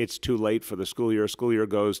it's too late for the school year. School year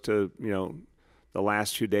goes to, the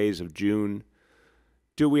last few days of June.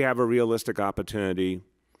 Do we have a realistic opportunity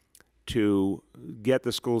to get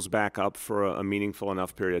the schools back up for a meaningful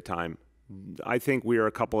enough period of time? I think we are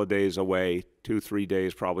a couple of days away, 2-3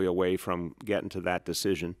 days probably away from getting to that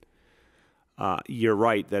decision. You're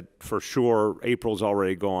right that for sure April's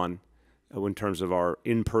already gone in terms of our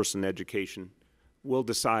in-person education. We'll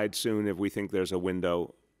decide soon if we think there's a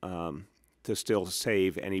window to still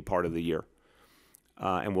save any part of the year.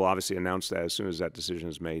 And we'll obviously announce that as soon as that decision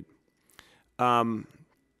is made.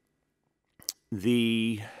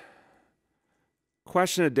 The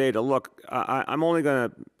question of data, look, I'm only going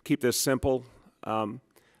to keep this simple.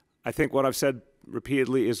 I think what I've said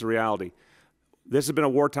repeatedly is the reality. This has been a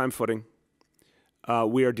wartime footing.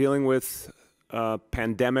 We are dealing with a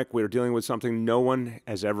pandemic. We are dealing with something no one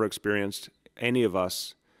has ever experienced, any of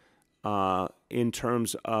us, in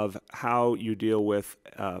terms of how you deal with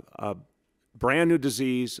a brand new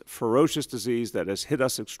disease, ferocious disease that has hit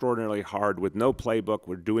us extraordinarily hard with no playbook.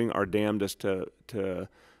 We're doing our damnedest to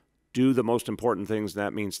do the most important things.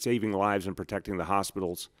 That means saving lives and protecting the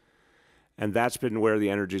hospitals. And that's been where the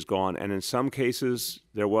energy's gone. And in some cases,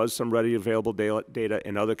 there was some readily available data.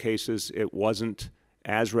 In other cases, it wasn't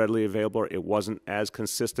as readily available. It wasn't as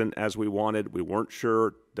consistent as we wanted. We weren't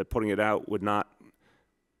sure that putting it out would not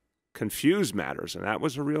confuse matters. And that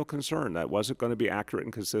was a real concern. That wasn't going to be accurate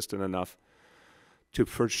and consistent enough to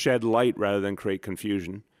shed light rather than create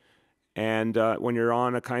confusion. And when you're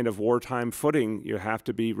on a kind of wartime footing, you have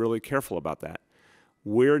to be really careful about that.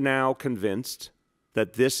 We're now convinced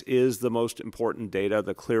that this is the most important data,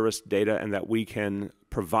 the clearest data, and that we can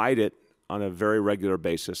provide it on a very regular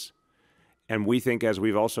basis. And we think, as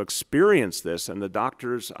we've also experienced this, and the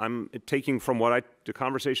doctors, I'm taking from the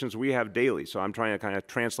conversations we have daily, so I'm trying to kind of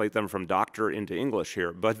translate them from doctor into English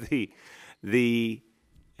here, but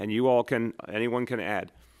and you all can, anyone can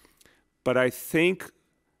add. But I think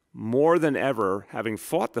more than ever, having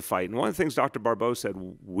fought the fight, and one of the things Dr. Barbeau said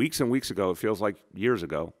weeks and weeks ago, it feels like years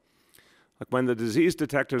ago, like when the disease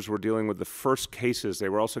detectives were dealing with the first cases, they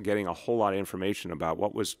were also getting a whole lot of information about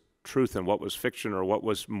what was truth and what was fiction, or what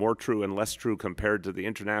was more true and less true compared to the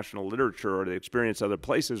international literature or the experience other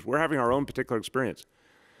places. We're having our own particular experience.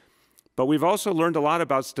 But we've also learned a lot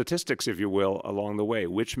about statistics, if you will, along the way.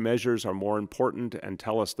 Which measures are more important and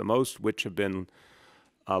tell us the most, which have been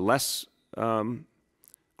less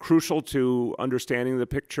crucial to understanding the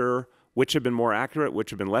picture, which have been more accurate, which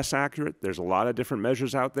have been less accurate. There's a lot of different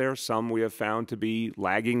measures out there. Some we have found to be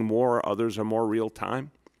lagging more, others are more real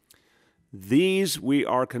time. These, we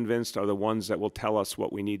are convinced, are the ones that will tell us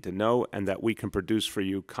what we need to know and that we can produce for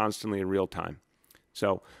you constantly in real time.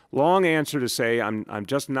 So, long answer to say, I'm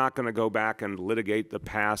just not going to go back and litigate the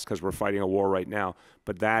past because we're fighting a war right now,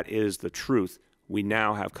 but that is the truth. We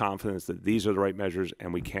now have confidence that these are the right measures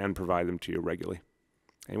and we can provide them to you regularly.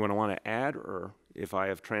 Anyone want to add, or if I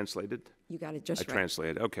have translated? You got it just right. I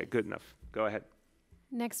translated. Okay, good enough. Go ahead.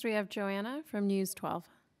 Next, we have Joanna from News 12.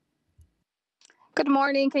 Good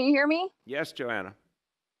morning. Can you hear me? Yes, Joanna.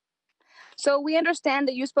 So we understand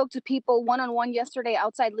that you spoke to people one-on-one yesterday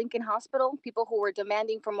outside Lincoln Hospital, people who were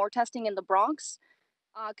demanding for more testing in the Bronx.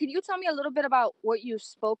 Could you tell me a little bit about what you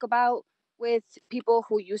spoke about with people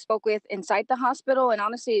who you spoke with inside the hospital, and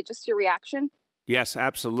honestly, just your reaction? Yes,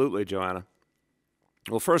 absolutely, Joanna.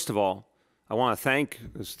 Well, first of all, I want to thank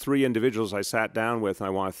those 3 individuals I sat down with, and I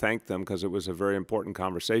want to thank them because it was a very important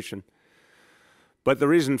conversation. But the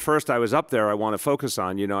reason first I was up there, I want to focus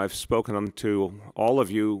on, I've spoken to all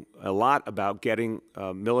of you a lot about getting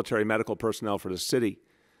military medical personnel for the city.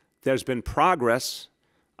 There's been progress.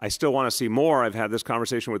 I still want to see more. I've had this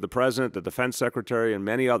conversation with the president, the defense secretary, and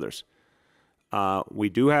many others. We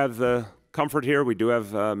do have the comfort here. We do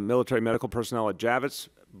have military medical personnel at Javits,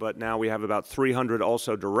 but now we have about 300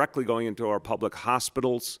 also directly going into our public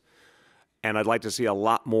hospitals. And I'd like to see a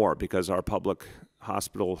lot more because our public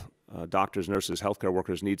hospital doctors, nurses, healthcare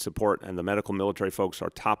workers need support, and the medical military folks are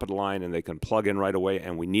top of the line and they can plug in right away,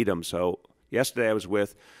 and we need them. So yesterday I was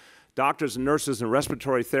with doctors and nurses and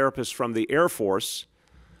respiratory therapists from the Air Force,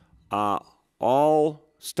 all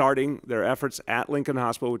starting their efforts at Lincoln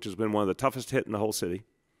Hospital, which has been one of the toughest hit in the whole city.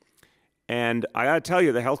 And I got to tell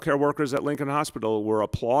you, the healthcare workers at Lincoln Hospital were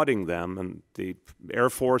applauding them, and the Air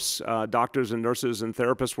Force doctors and nurses and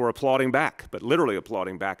therapists were applauding back, but literally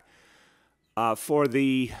applauding back. For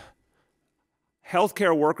the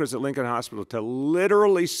healthcare workers at Lincoln Hospital to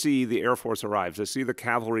literally see the Air Force arrive, to see the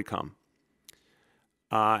cavalry come.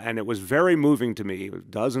 And it was very moving to me.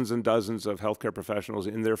 Dozens and dozens of healthcare professionals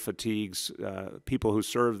in their fatigues, people who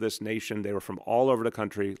serve this nation. They were from all over the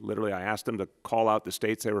country. Literally, I asked them to call out the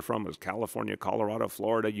states they were from. It was California, Colorado,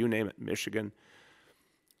 Florida, you name it, Michigan.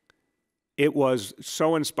 It was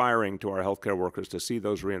so inspiring to our healthcare workers to see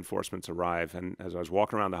those reinforcements arrive. And as I was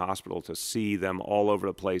walking around the hospital, to see them all over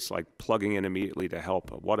the place, like plugging in immediately to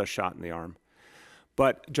help. What a shot in the arm.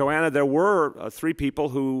 But, Joanna, there were 3 people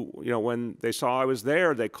who, when they saw I was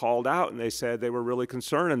there, they called out and they said they were really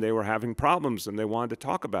concerned and they were having problems and they wanted to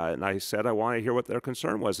talk about it. And I said I want to hear what their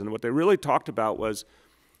concern was. And what they really talked about was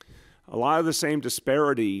a lot of the same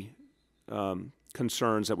disparity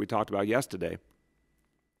concerns that we talked about yesterday,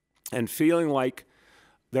 and feeling like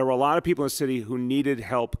there were a lot of people in the city who needed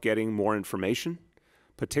help getting more information,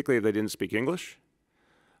 particularly if they didn't speak English.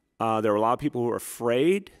 There were a lot of people who were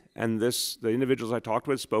afraid. And the individuals I talked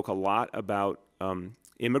with spoke a lot about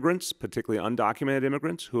immigrants, particularly undocumented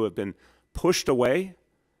immigrants, who have been pushed away.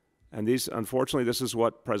 And unfortunately, this is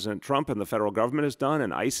what President Trump and the federal government has done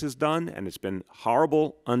and ICE has done, and it's been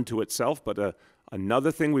horrible unto itself. But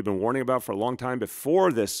another thing we've been warning about for a long time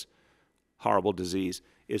before this horrible disease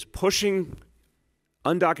is pushing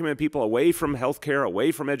undocumented people away from healthcare,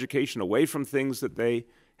 away from education, away from things that they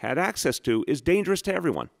had access to is dangerous to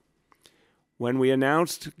everyone. When we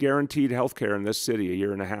announced guaranteed health care in this city a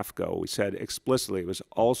year and a half ago, we said explicitly it was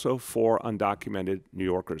also for undocumented New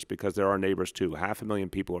Yorkers, because they're our neighbors too.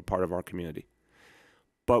 500,000 people are part of our community.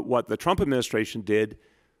 But what the Trump administration did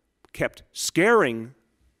kept scaring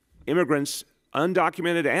immigrants,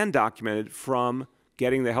 undocumented and documented, from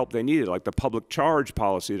getting the help they needed, like the public charge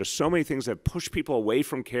policy. There's so many things that push people away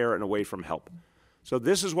from care and away from help. So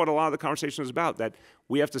this is what a lot of the conversation is about, that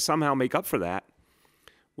we have to somehow make up for that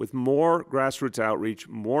with more grassroots outreach,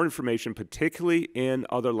 more information, particularly in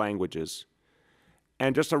other languages,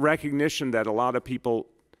 and just a recognition that a lot of people,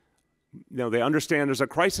 they understand there's a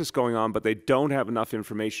crisis going on, but they don't have enough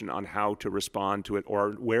information on how to respond to it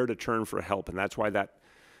or where to turn for help. And that's why that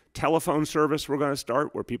telephone service we're going to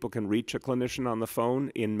start, where people can reach a clinician on the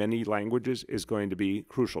phone in many languages, is going to be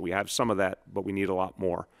crucial. We have some of that, but we need a lot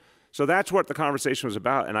more. So that's what the conversation was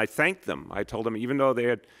about. And I thanked them. I told them, even though they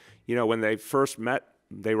had, when they first met,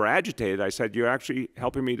 they were agitated. I said, you're actually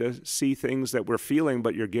helping me to see things that we're feeling,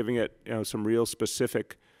 but you're giving it some real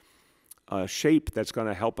specific shape that's going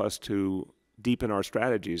to help us to deepen our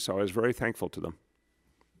strategies. So I was very thankful to them.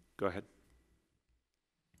 Go ahead.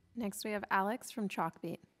 Next, we have Alex from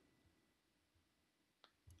Chalkbeat.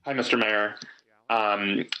 Hi, Mr. Mayor.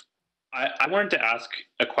 I wanted to ask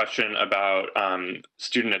a question about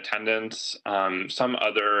student attendance. Some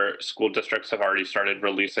other school districts have already started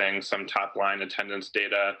releasing some top-line attendance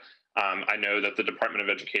data. I know that the Department of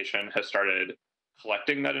Education has started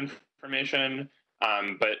collecting that information,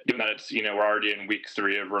 but given that it's, we're already in week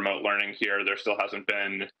 3 of remote learning here, there still hasn't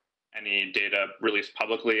been any data released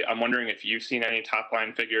publicly. I'm wondering if you've seen any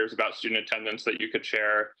top-line figures about student attendance that you could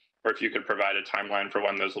share, or if you could provide a timeline for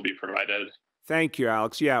when those will be provided. Thank you,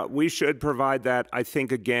 Alex. Yeah, we should provide that. I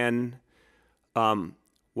think, again,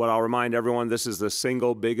 what I'll remind everyone, this is the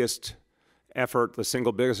single biggest effort, the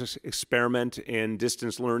single biggest experiment in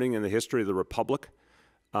distance learning in the history of the Republic,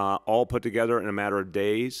 all put together in a matter of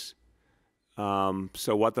days.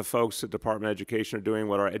 So what the folks at Department of Education are doing,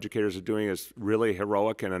 what our educators are doing, is really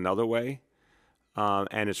heroic in another way.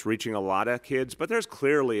 And it's reaching a lot of kids, but there's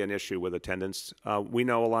clearly an issue with attendance. We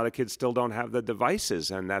know a lot of kids still don't have the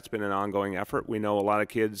devices, and that's been an ongoing effort. We know a lot of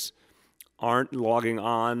kids aren't logging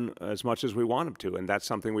on as much as we want them to, and that's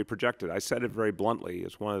something we projected. I said it very bluntly.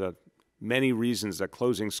 It's one of the many reasons that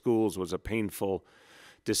closing schools was a painful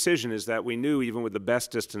decision, is that we knew even with the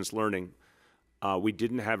best distance learning, we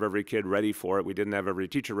didn't have every kid ready for it. We didn't have every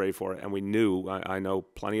teacher ready for it, and we knew, I know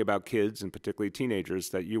plenty about kids, and particularly teenagers,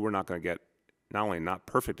 that you were not going to get not only not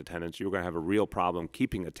perfect attendance, you were going to have a real problem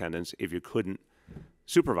keeping attendance if you couldn't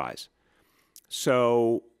supervise.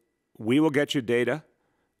 So we will get you data.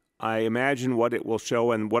 I imagine what it will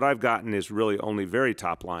show, and what I've gotten is really only very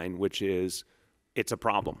top line, which is it's a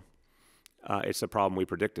problem. It's a problem we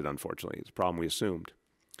predicted, unfortunately. It's a problem we assumed.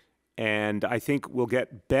 And I think we'll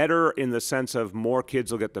get better in the sense of more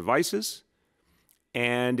kids will get devices.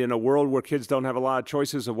 And in a world where kids don't have a lot of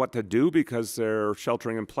choices of what to do because they're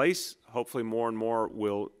sheltering in place, hopefully more and more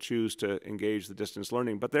will choose to engage the distance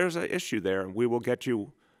learning. But there's an issue there, and we will get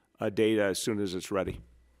you data as soon as it's ready.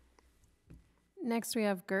 Next, we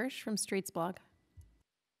have Gersh from Streets Blog.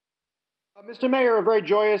 Mr. Mayor, a very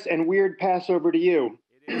joyous and weird Passover to you.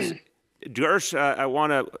 It is. Gersh, I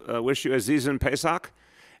want to wish you Aziz and Pesach,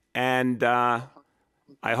 and I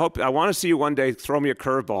want to see you one day throw me a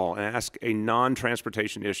curveball and ask a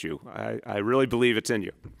non-transportation issue. I really believe it's in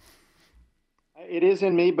you. It is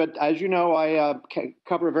in me, but as you know, I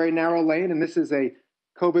cover a very narrow lane, and this is a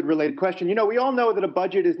COVID-related question. You know, we all know that a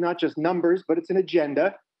budget is not just numbers, but it's an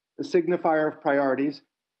agenda, a signifier of priorities.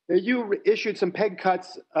 You issued some peg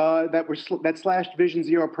cuts that slashed Vision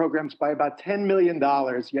Zero programs by about $10 million,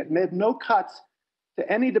 yet made no cuts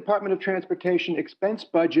to any Department of Transportation expense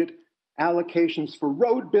budget allocations for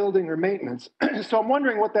road building or maintenance. So I'm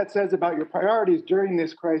wondering what that says about your priorities during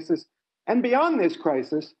this crisis and beyond this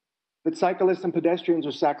crisis, that cyclists and pedestrians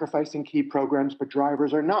are sacrificing key programs, but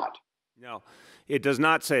drivers are not. No, it does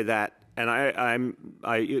not say that. And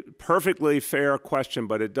I perfectly fair question,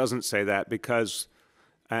 but it doesn't say that because,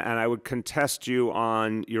 and I would contest you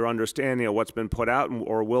on your understanding of what's been put out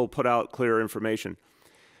or will put out clear information.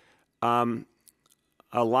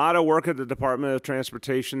 A lot of work at the Department of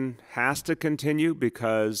Transportation has to continue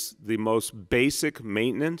because the most basic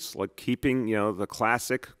maintenance, like keeping, the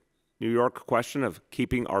classic New York question of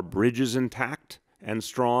keeping our bridges intact and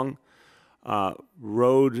strong,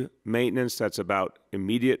 road maintenance that's about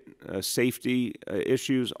immediate safety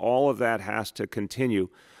issues, all of that has to continue.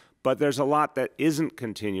 But there's a lot that isn't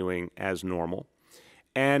continuing as normal.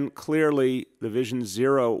 And clearly, the Vision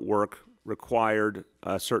Zero work required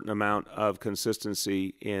a certain amount of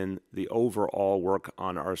consistency in the overall work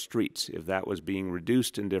on our streets. If that was being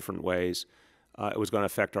reduced in different ways, it was going to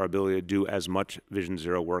affect our ability to do as much Vision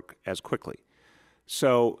Zero work as quickly.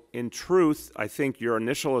 So in truth, I think your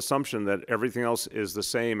initial assumption that everything else is the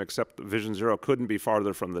same except Vision Zero couldn't be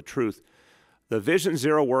farther from the truth. The Vision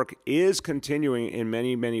Zero work is continuing in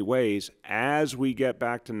many, many ways. As we get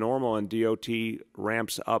back to normal and DOT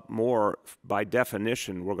ramps up more, by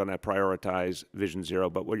definition, we're going to prioritize Vision Zero.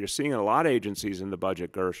 But what you're seeing in a lot of agencies in the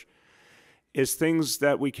budget, Gersh, is things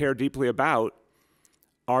that we care deeply about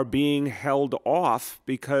are being held off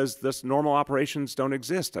because this normal operations don't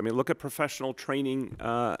exist. I mean, look at professional training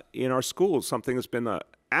in our schools, something that's been an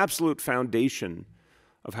absolute foundation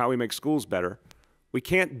of how we make schools better. We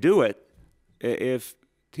can't do it if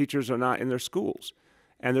teachers are not in their schools.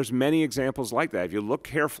 And there's many examples like that. If you look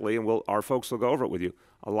carefully, and our folks will go over it with you,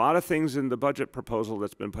 a lot of things in the budget proposal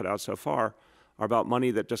that's been put out so far are about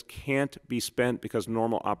money that just can't be spent because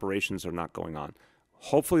normal operations are not going on.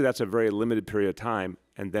 Hopefully that's a very limited period of time,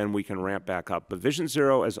 and then we can ramp back up. But Vision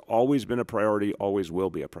Zero has always been a priority, always will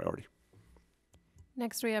be a priority.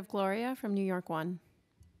 Next, we have Gloria from New York One.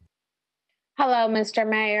 Hello, Mr.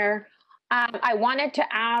 Mayor. I wanted to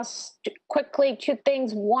ask quickly two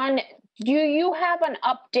things. One, do you have an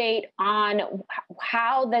update on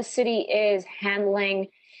how the city is handling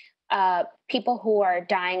people who are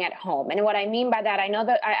dying at home? And what I mean by that, I know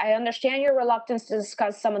that I understand your reluctance to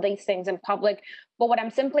discuss some of these things in public, but what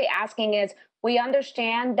I'm simply asking is, we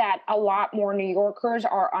understand that a lot more New Yorkers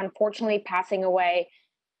are unfortunately passing away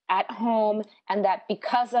at home, and that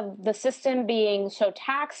because of the system being so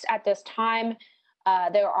taxed at this time,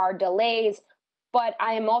 there are delays. But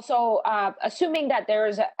I am also assuming that there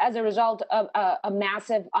is, as a result of a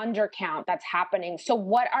massive undercount that's happening. So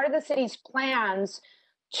what are the city's plans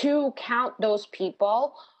to count those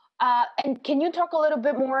people? And can you talk a little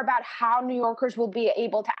bit more about how New Yorkers will be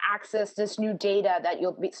able to access this new data that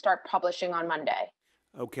you'll start publishing on Monday?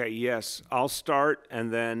 Okay, yes. I'll start,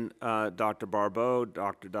 and then Dr. Barbeau,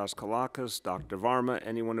 Dr. Daskalakis, Dr. Varma,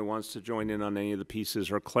 anyone who wants to join in on any of the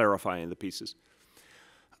pieces or clarifying the pieces.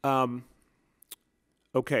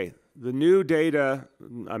 Okay, the new data,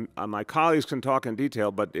 my colleagues can talk in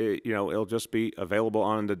detail, but it'll just be available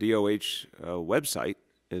on the DOH website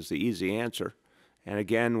is the easy answer. And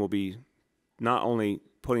again, we'll be not only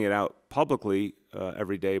putting it out publicly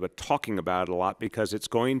every day, but talking about it a lot because it's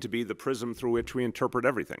going to be the prism through which we interpret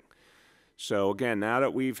everything. So again, now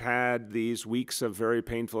that we've had these weeks of very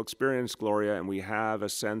painful experience, Gloria, and we have a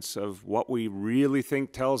sense of what we really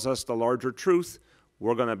think tells us the larger truth,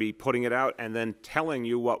 we're going to be putting it out and then telling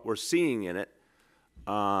you what we're seeing in it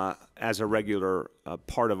as a regular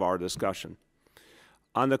part of our discussion.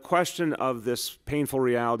 On the question of this painful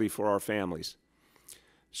reality for our families,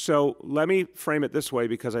 so let me frame it this way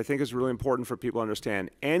because I think it's really important for people to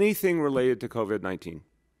understand. Anything related to COVID-19,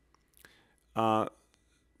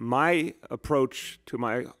 my approach to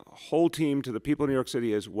my whole team, to the people in New York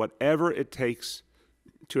City, is whatever it takes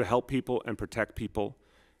to help people and protect people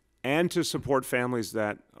and to support families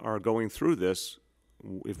that are going through this.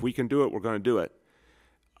 If we can do it, we're going to do it.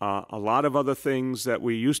 A lot of other things that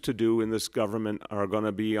we used to do in this government are going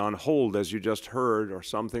to be on hold, as you just heard, or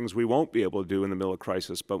some things we won't be able to do in the middle of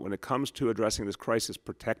crisis. But when it comes to addressing this crisis,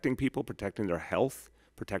 protecting people, protecting their health,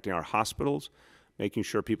 protecting our hospitals, making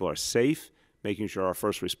sure people are safe, making sure our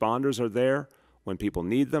first responders are there when people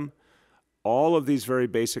need them, all of these very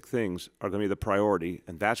basic things are going to be the priority,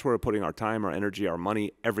 and that's where we're putting our time, our energy, our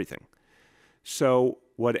money, everything. So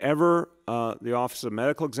whatever the Office of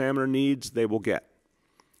Medical Examiner needs, they will get.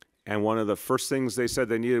 And one of the first things they said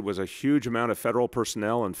they needed was a huge amount of federal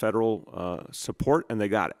personnel and federal support, and they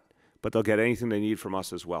got it. But they'll get anything they need from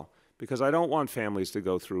us as well. Because I don't want families to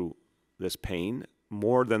go through this pain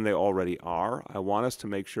more than they already are. I want us to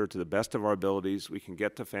make sure, to the best of our abilities, we can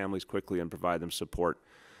get to families quickly and provide them support.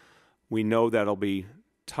 We know that'll be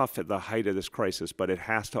tough at the height of this crisis, but it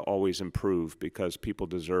has to always improve because people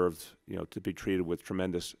deserve, to be treated with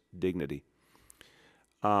tremendous dignity.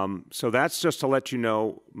 So that's just to let you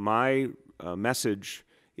know, my message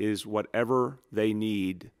is whatever they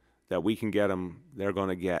need that we can get them, they're going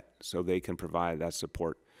to get so they can provide that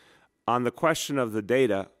support. On the question of the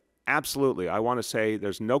data, absolutely. I want to say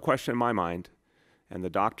there's no question in my mind, and the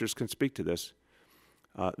doctors can speak to this,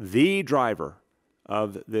 the driver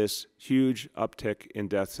of this huge uptick in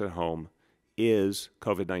deaths at home is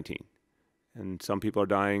COVID-19. And some people are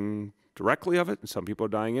dying directly of it, and some people are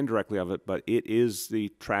dying indirectly of it, but it is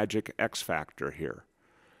the tragic X factor here.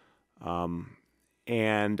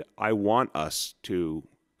 And I want us to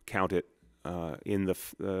count it in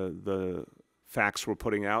the facts we're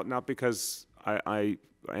putting out, not because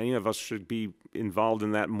any of us should be involved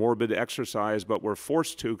in that morbid exercise, but we're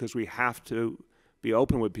forced to because we have to be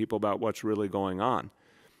open with people about what's really going on.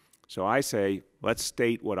 So I say, let's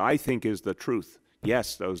state what I think is the truth.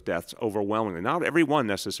 Yes, those deaths overwhelmingly, not every one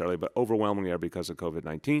necessarily, but overwhelmingly are because of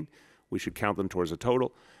COVID-19. We should count them towards the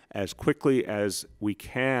total. As quickly as we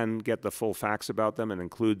can get the full facts about them and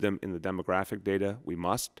include them in the demographic data, we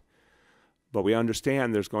must. But we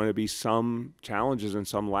understand there's going to be some challenges and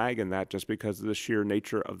some lag in that just because of the sheer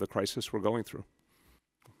nature of the crisis we're going through.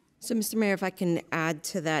 So, Mr. Mayor, if I can add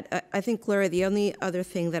to that, I think, Laura, the only other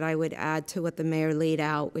thing that I would add to what the mayor laid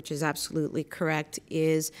out, which is absolutely correct,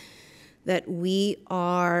 is that we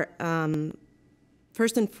are,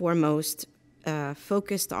 first and foremost,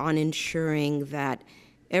 focused on ensuring that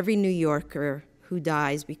every New Yorker who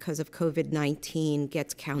dies because of COVID-19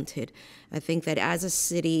 gets counted. I think that as a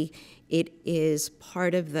city, it is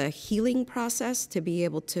part of the healing process to be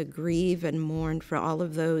able to grieve and mourn for all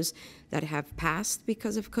of those that have passed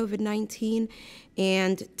because of COVID-19.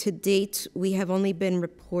 And to date, we have only been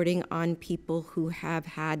reporting on people who have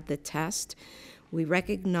had the test. We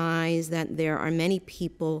recognize that there are many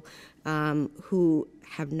people who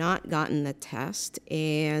have not gotten the test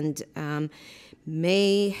and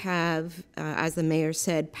may have, as the mayor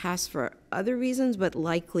said, passed for other reasons, but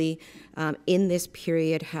likely in this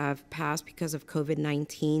period have passed because of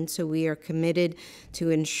COVID-19. So we are committed to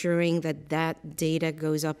ensuring that that data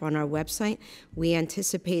goes up on our website. We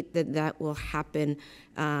anticipate that that will happen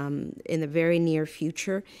in the very near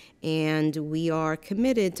future. And we are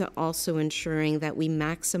committed to also ensuring that we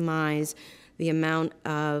maximize the amount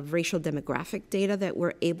of racial demographic data that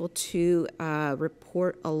we're able to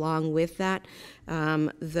report along with that,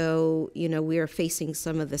 though, we are facing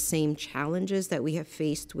some of the same challenges that we have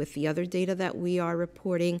faced with the other data that we are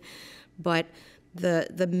reporting. But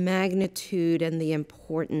the magnitude and the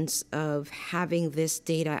importance of having this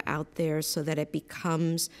data out there so that it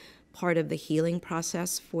becomes part of the healing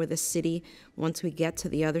process for the city once we get to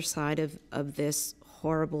the other side of this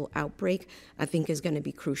horrible outbreak, I think is going to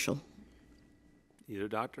be crucial. Either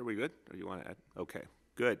doctor, we good? Or you want to add? Okay,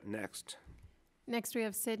 good. Next. Next, we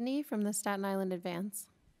have Sydney from the Staten Island Advance.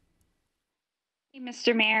 Hey,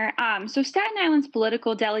 Mr. Mayor. So Staten Island's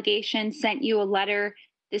political delegation sent you a letter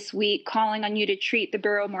this week calling on you to treat the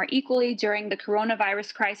borough more equally during the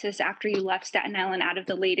coronavirus crisis after you left Staten Island out of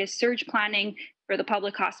the latest surge planning for the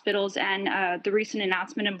public hospitals and the recent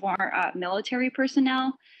announcement of more military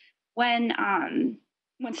personnel.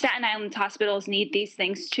 When Staten Island hospitals need these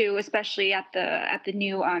things too, especially at the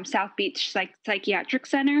new South Beach Psychiatric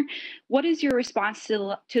Center, what is your response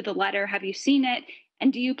to the letter? Have you seen it?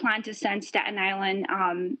 And do you plan to send Staten Island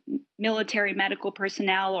military medical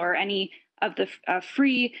personnel or any of the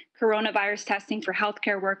free coronavirus testing for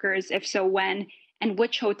healthcare workers? If so, when? And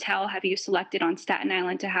which hotel have you selected on Staten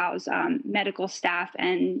Island to house medical staff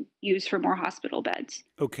and use for more hospital beds?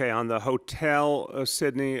 Okay, on the hotel,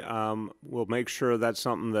 Sydney, we'll make sure that's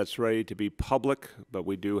something that's ready to be public, but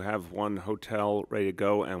we do have one hotel ready to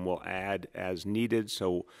go, and we'll add as needed.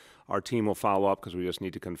 So our team will follow up because we just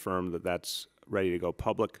need to confirm that that's ready to go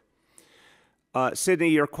public. Sydney,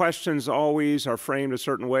 your questions always are framed a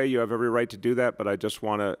certain way. You have every right to do that, but I just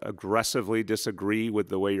want to aggressively disagree with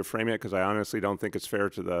the way you're framing it because I honestly don't think it's fair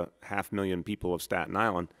to the 500,000 people of Staten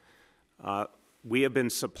Island. We have been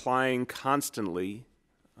supplying constantly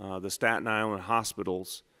the Staten Island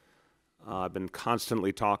hospitals. I've been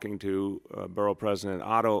constantly talking to Borough President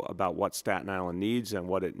Otto about what Staten Island needs and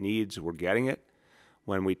what it needs. We're getting it.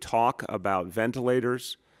 When we talk about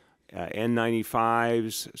ventilators,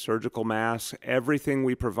 N95s, surgical masks, everything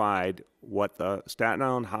we provide, what the Staten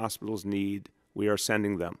Island hospitals need, we are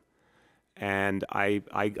sending them. And I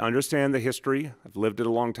understand the history. I've lived it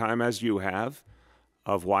a long time, as you have,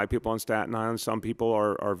 of why people on Staten Island, some people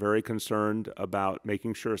are very concerned about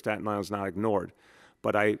making sure Staten Island is not ignored.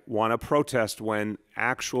 But I want to protest when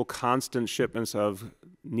actual constant shipments of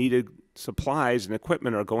needed supplies and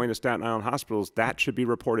equipment are going to Staten Island hospitals. That should be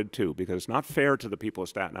reported too, because it's not fair to the people of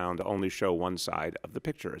Staten Island to only show one side of the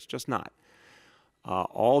picture. It's just not.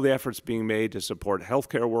 All the efforts being made to support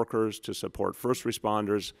healthcare workers, to support first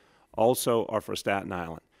responders, also are for Staten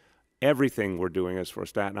Island. Everything we're doing is for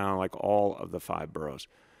Staten Island, like all of the 5 boroughs.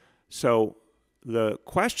 So the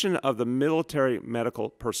question of the military medical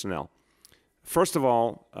personnel, first of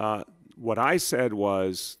all, what I said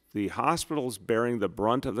was the hospitals bearing the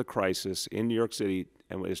brunt of the crisis in New York City,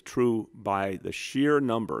 and it is true by the sheer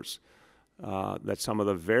numbers, that some of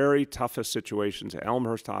the very toughest situations,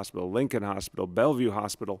 Elmhurst Hospital, Lincoln Hospital, Bellevue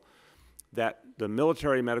Hospital, that the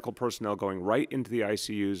military medical personnel going right into the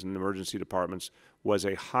ICUs and emergency departments was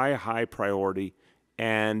a high priority.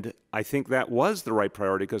 And I think that was the right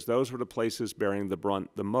priority because those were the places bearing the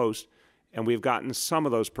brunt the most. And we've gotten some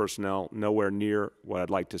of those personnel nowhere near what I'd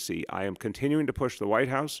like to see. I am continuing to push the White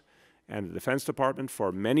House and the Defense Department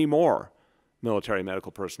for many more military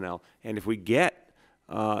medical personnel. And if we get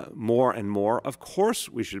more and more, of course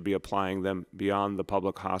we should be applying them beyond the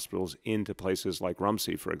public hospitals into places like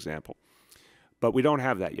Rumsey, for example. But we don't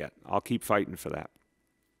have that yet. I'll keep fighting for that.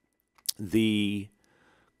 The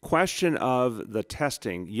question of the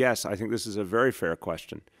testing, yes, I think this is a very fair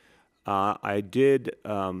question. I did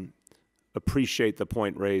appreciate the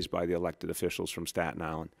point raised by the elected officials from Staten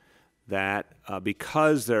Island that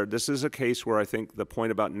because this is a case where I think the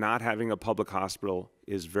point about not having a public hospital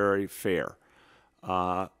is very fair,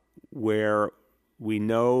 where we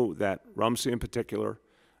know that Rumsey in particular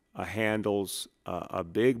handles a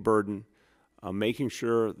big burden making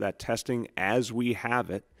sure that testing as we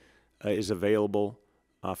have it is available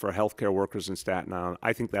for healthcare workers in Staten Island.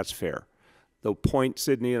 I think that's fair. The point,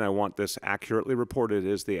 Sydney, and I want this accurately reported,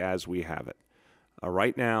 is the as we have it.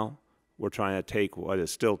 Right now, we're trying to take what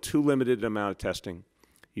is still too limited an amount of testing,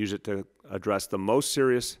 use it to address the most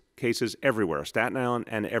serious cases everywhere, Staten Island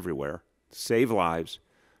and everywhere, save lives,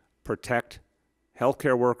 protect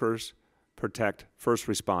healthcare workers, protect first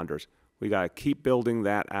responders. We got to keep building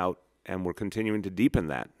that out, and we're continuing to deepen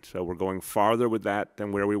that. So we're going farther with that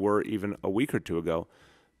than where we were even a week or two ago,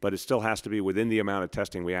 but it still has to be within the amount of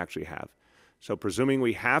testing we actually have. So presuming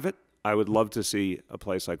we have it, I would love to see a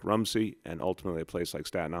place like Rumsey and ultimately a place like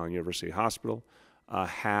Staten Island University Hospital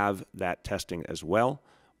have that testing as well.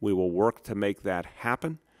 We will work to make that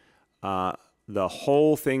happen. The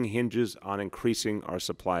whole thing hinges on increasing our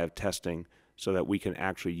supply of testing so that we can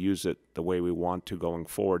actually use it the way we want to going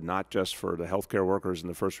forward, not just for the healthcare workers and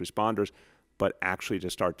the first responders, but actually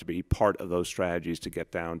to start to be part of those strategies to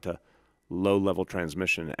get down to low-level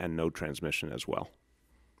transmission and no transmission as well.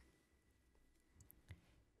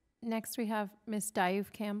 Next, we have Ms.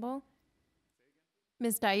 Diouf Campbell.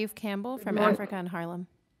 Ms. Diouf Campbell from Africa in Harlem.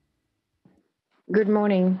 Good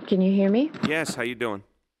morning. Can you hear me? Yes, how you doing?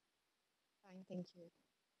 Fine, thank you.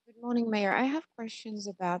 Good morning, Mayor. I have questions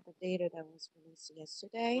about the data that was released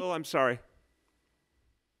yesterday. Oh, I'm sorry.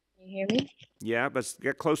 Can you hear me? Yeah, but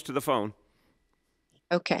get close to the phone.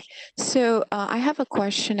 Okay. So I have a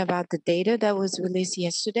question about the data that was released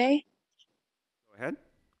yesterday. Go ahead.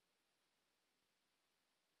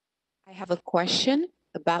 I have a question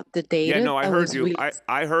about the data. Yeah, no, I heard you.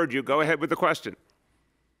 I heard you. Go ahead with the question.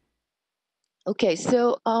 Okay,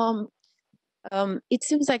 so it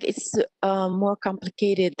seems like it's more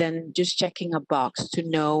complicated than just checking a box to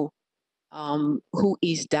know who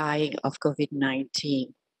is dying of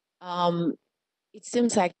COVID-19. It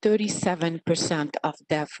seems like 37% of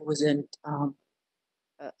death wasn't,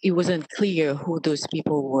 it wasn't clear who those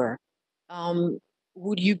people were.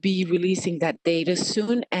 Would you be releasing that data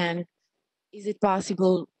soon? And is it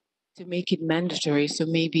possible to make it mandatory so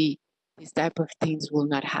maybe these type of things will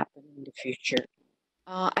not happen in the future?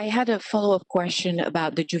 I had a follow-up question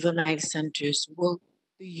about the juvenile centers. Will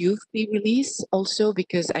the youth be released also?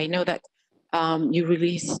 Because I know that you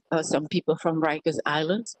release some people from Rikers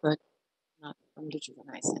Islands, but not from the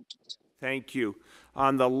juvenile centers. Thank you.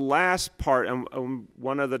 On the last part, and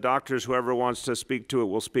one of the doctors, whoever wants to speak to it,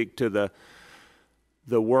 will speak to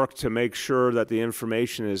the work to make sure that the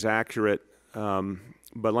information is accurate.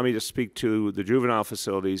 But let me just speak to the juvenile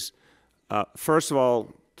facilities. First of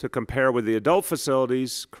all, to compare with the adult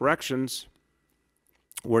facilities, corrections,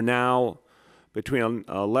 we're now between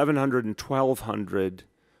 1,100 and 1,200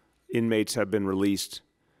 inmates have been released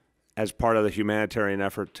as part of the humanitarian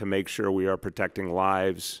effort to make sure we are protecting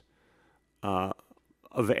lives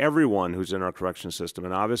of everyone who's in our correction system.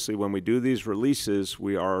 And obviously, when we do these releases,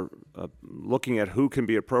 we are looking at who can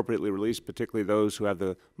be appropriately released, particularly those who have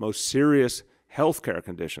the most serious health care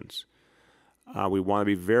conditions. We want to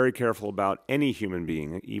be very careful about any human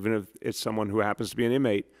being, even if it's someone who happens to be an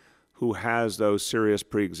inmate, who has those serious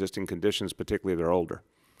pre-existing conditions, particularly if they're older.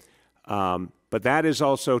 But that is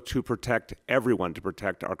also to protect everyone, to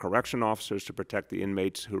protect our correction officers, to protect the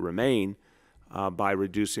inmates who remain by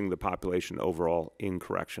reducing the population overall in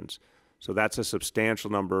corrections. So that's a substantial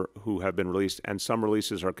number who have been released, and some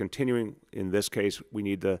releases are continuing. In this case, we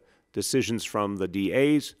need the decisions from the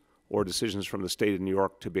DAs or decisions from the state of New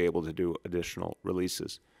York to be able to do additional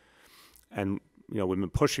releases. And we've been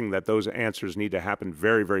pushing that those answers need to happen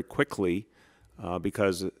very, very quickly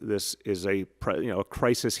because this is a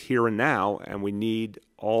crisis here and now, and we need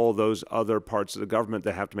all those other parts of the government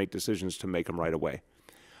that have to make decisions to make them right away.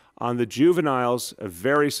 On the juveniles, a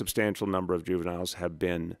very substantial number of juveniles have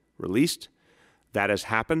been released. That has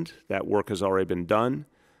happened. That work has already been done,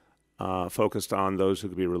 focused on those who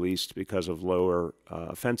could be released because of lower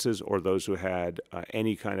offenses or those who had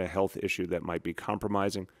any kind of health issue that might be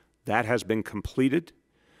compromising. That has been completed.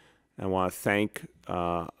 I want to thank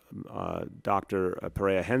Dr.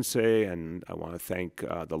 Perea-Hense, and I want to thank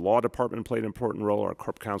the law department played an important role, our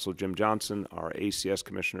Corp Counsel Jim Johnson, our ACS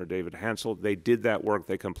Commissioner David Hansel. They did that work.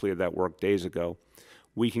 They completed that work days ago.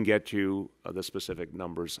 We can get you the specific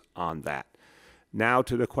numbers on that. Now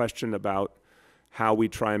to the question about how we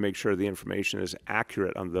try and make sure the information is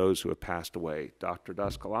accurate on those who have passed away. Dr.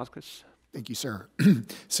 Daskalakis. Thank you, sir.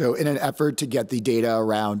 So in an effort to get the data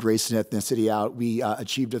around race and ethnicity out, we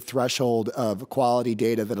achieved a threshold of quality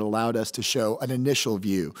data that allowed us to show an initial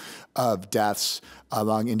view of deaths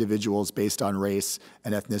among individuals based on race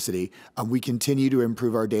and ethnicity. We continue to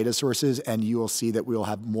improve our data sources, and you will see that we will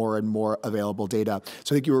have more and more available data.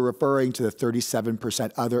 So I think you were referring to the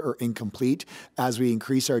 37% other or incomplete. As we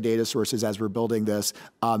increase our data sources, as we're building this,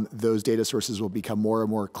 those data sources will become more and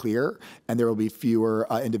more clear, and there will be fewer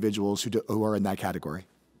individuals who are in that category.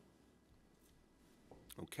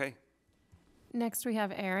 Okay. Next, we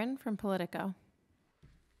have Aaron from Politico.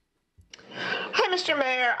 Hi, Mr.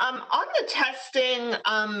 Mayor. On the testing,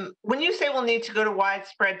 when you say we'll need to go to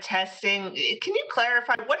widespread testing, can you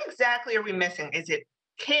clarify what exactly are we missing? Is it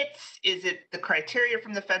kits? Is it the criteria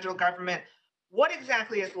from the federal government? What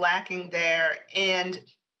exactly is lacking there? And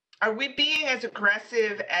are we being as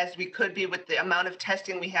aggressive as we could be with the amount of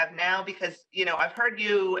testing we have now? Because, I've heard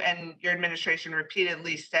you and your administration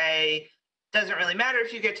repeatedly say, doesn't really matter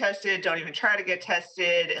if you get tested, don't even try to get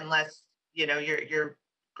tested unless, you're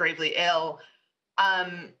gravely ill.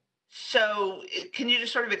 So can you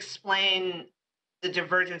just sort of explain the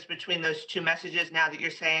divergence between those two messages now that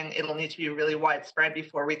you're saying it'll need to be really widespread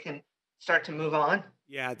before we can start to move on?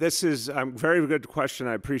 Yeah, this is a very good question.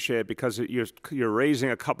 I appreciate it because you're raising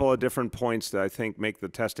a couple of different points that I think make the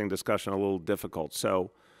testing discussion a little difficult.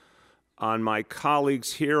 So on my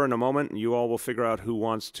colleagues here in a moment, you all will figure out who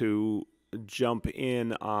wants to jump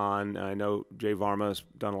in on, I know Jay Varma has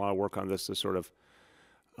done a lot of work on this, sort of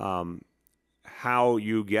how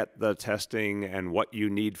you get the testing and what you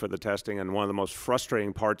need for the testing. And one of the most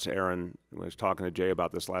frustrating parts, Aaron, I was talking to Jay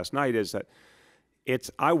about this last night, is that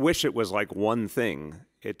I wish it was like one thing.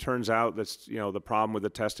 It turns out that's, the problem with the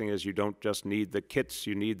testing is you don't just need the kits,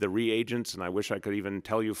 you need the reagents. And I wish I could even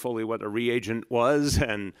tell you fully what a reagent was.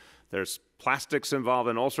 And there's plastics involved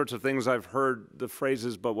and all sorts of things. I've heard the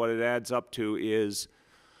phrases, but what it adds up to is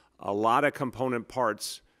a lot of component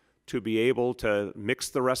parts to be able to mix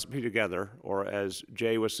the recipe together. Or as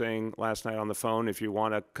Jay was saying last night on the phone, if you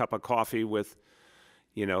want a cup of coffee with,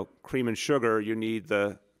 cream and sugar, you need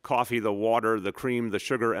the coffee, the water, the cream, the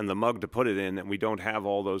sugar, and the mug to put it in, and we don't have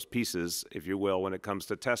all those pieces, if you will, when it comes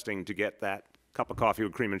to testing to get that cup of coffee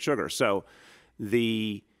with cream and sugar. So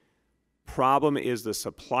the problem is the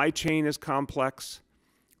supply chain is complex,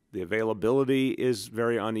 the availability is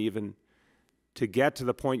very uneven. To get to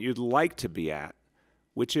the point you'd like to be at,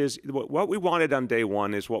 which is what we wanted on day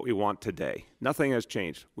one is what we want today. Nothing has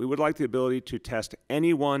changed. We would like the ability to test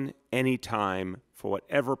anyone, anytime, for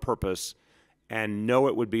whatever purpose, and know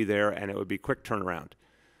it would be there and it would be quick turnaround.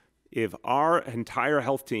 If our entire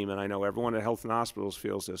health team, and I know everyone at Health and Hospitals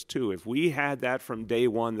feels this too, if we had that from day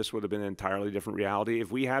one, this would have been an entirely different reality. If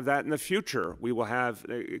we have that in the future, we will have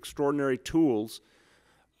extraordinary tools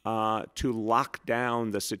to lock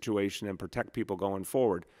down the situation and protect people going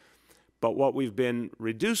forward. But what we've been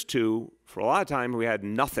reduced to, for a lot of time, we had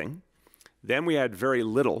nothing. Then we had very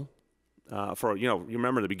little. You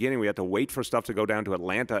remember in the beginning, we had to wait for stuff to go down to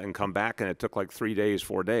Atlanta and come back, and it took like 3 days,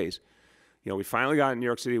 4 days. We finally got in New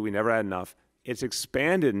York City. We never had enough. It's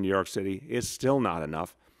expanded in New York City. It's still not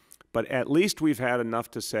enough. But at least we've had enough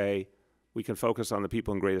to say we can focus on the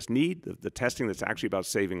people in greatest need, the testing that's actually about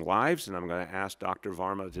saving lives. And I'm going to ask Dr.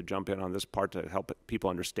 Varma to jump in on this part to help people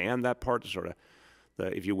understand that part, sort of,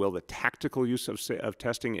 if you will, the tactical use of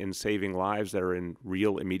testing in saving lives that are in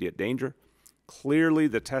real immediate danger. Clearly,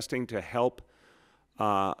 the testing to help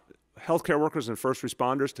healthcare workers and first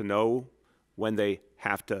responders to know when they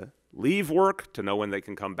have to leave work, to know when they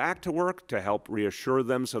can come back to work, to help reassure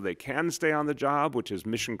them so they can stay on the job, which is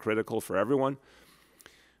mission critical for everyone.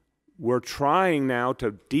 We're trying now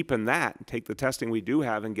to deepen that, take the testing we do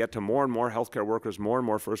have and get to more and more healthcare workers, more and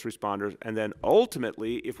more first responders, and then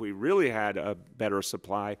ultimately, if we really had a better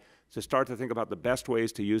supply, to start to think about the best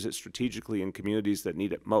ways to use it strategically in communities that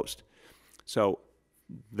need it most. So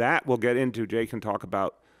that we'll get into. Jay can talk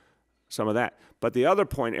about some of that. But the other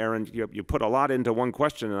point, Aaron, you put a lot into one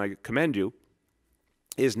question, and I commend you,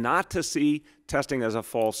 is not to see testing as a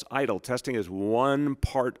false idol. Testing is one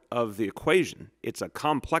part of the equation. It's a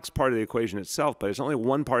complex part of the equation itself, but it's only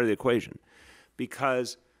one part of the equation.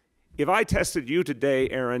 Because if I tested you today,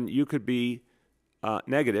 Aaron, you could be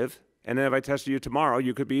negative, and then if I tested you tomorrow,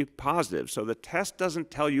 you could be positive. So the test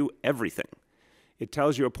doesn't tell you everything. It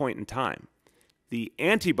tells you a point in time. The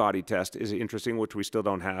antibody test is interesting, which we still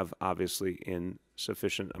don't have, obviously, in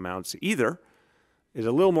sufficient amounts either. Is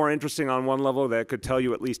a little more interesting on one level that could tell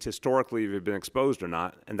you at least historically if you've been exposed or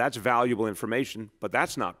not, and that's valuable information, but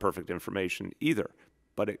that's not perfect information either.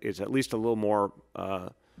 But it's at least a little more,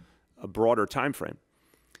 a broader time frame.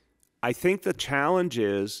 I think the challenge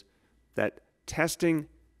is that testing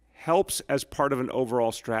helps as part of an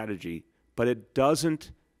overall strategy, but it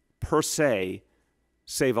doesn't per se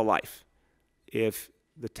save a life. If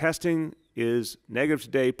the testing is negative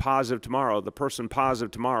today, positive tomorrow, the person positive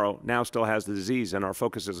tomorrow now still has the disease, and our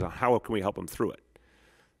focus is on how can we help them through it.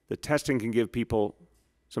 The testing can give people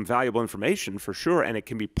some valuable information for sure, and it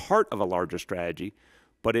can be part of a larger strategy,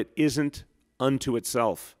 but it isn't unto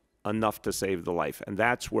itself enough to save the life. And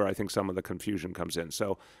that's where I think some of the confusion comes in.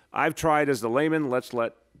 So I've tried as the layman. Let's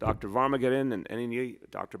let Dr. Varma get in, and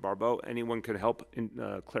Dr. Barbeau, anyone can help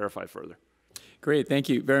clarify further. Great, thank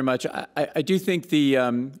you very much. I do think the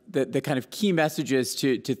kind of key messages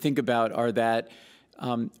to think about are that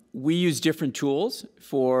we use different tools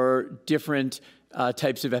for different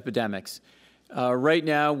types of epidemics. Right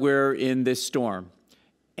now, we're in this storm.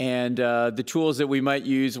 And the tools that we might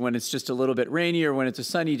use when it's just a little bit rainy or when it's a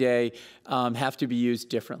sunny day have to be used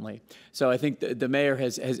differently. So I think the mayor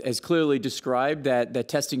has clearly described that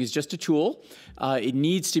testing is just a tool. It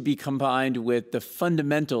needs to be combined with the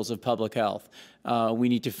fundamentals of public health. We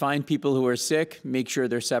need to find people who are sick, make sure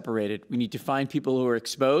they're separated. We need to find people who are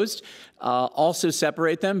exposed, also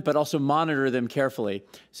separate them, but also monitor them carefully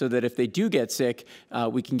so that if they do get sick,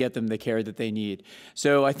 we can get them the care that they need.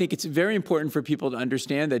 So I think it's very important for people to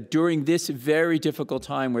understand that during this very difficult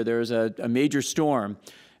time where there's a major storm,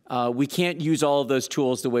 we can't use all of those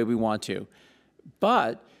tools the way we want to.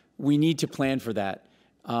 But we need to plan for that.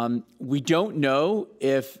 We don't know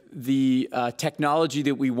if the technology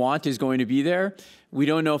that we want is going to be there. We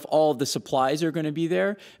don't know if all of the supplies are going to be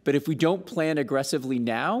there. But if we don't plan aggressively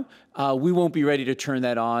now, we won't be ready to turn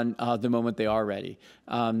that on the moment they are ready.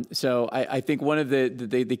 So I think one of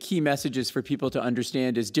the key messages for people to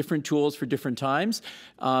understand is different tools for different times.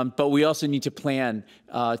 But we also need to plan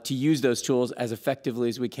to use those tools as effectively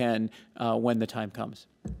as we can when the time comes.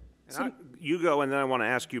 You go, and then I want to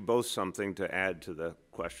ask you both something to add to the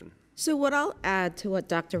question. So what I'll add to what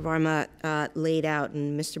Dr. Varma laid out,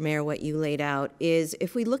 and Mr. Mayor, what you laid out, is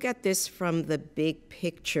if we look at this from the big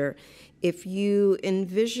picture, if you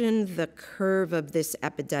envision the curve of this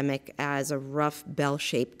epidemic as a rough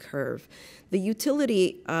bell-shaped curve, the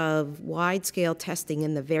utility of wide-scale testing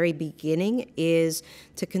in the very beginning is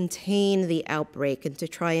to contain the outbreak and to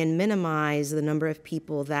try and minimize the number of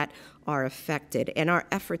people that are affected. And our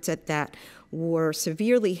efforts at that were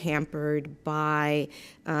severely hampered by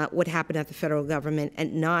what happened at the federal government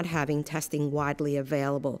and not having testing widely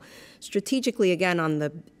available. Strategically, again, on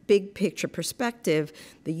the big picture perspective,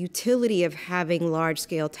 the utility of having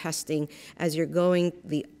large-scale testing as you're going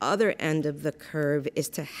the other end of the curve is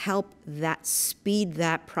to help that speed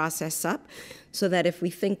that process up, so that if we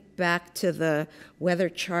think back to the weather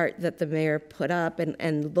chart that the mayor put up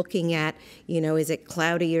and looking at, is it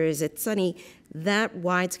cloudy or is it sunny, that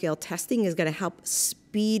wide-scale testing is going to help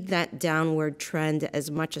speed that downward trend as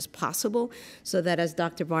much as possible, so that, as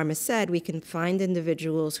Dr. Varma said, we can find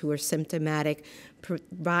individuals who are symptomatic,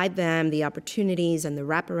 provide them the opportunities and the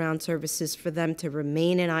wraparound services for them to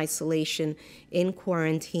remain in isolation, in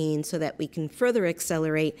quarantine, so that we can further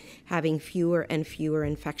accelerate having fewer and fewer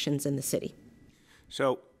infections in the city.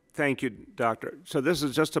 So thank you, Doctor. So this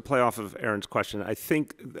is just to play off of Erin's question. I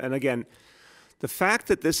think, and again, the fact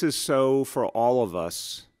that this is so, for all of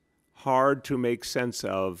us, hard to make sense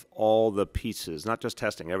of all the pieces, not just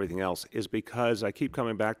testing, everything else, is because I keep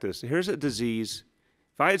coming back to this. Here's a disease.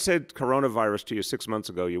 If I had said coronavirus to you 6 months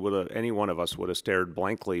ago, any one of us would have stared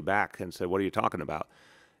blankly back and said, what are you talking about?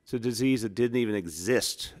 It's a disease that didn't even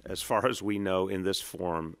exist, as far as we know, in this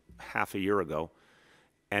form half a year ago.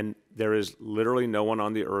 And there is literally no one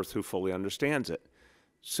on the earth who fully understands it.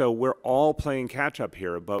 So we're all playing catch up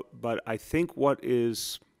here, but I think what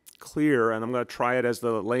is clear, and I'm going to try it as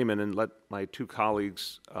the layman and let my two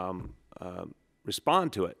colleagues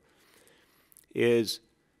respond to it, is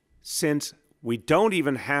since we don't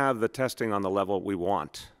even have the testing on the level we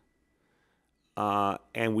want,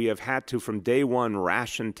 and we have had to, from day one,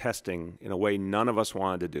 ration testing in a way none of us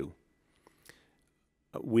wanted to do,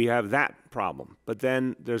 we have that problem. But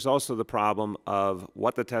then there's also the problem of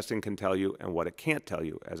what the testing can tell you and what it can't tell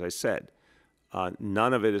you. As I said,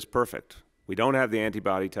 none of it is perfect. We don't have the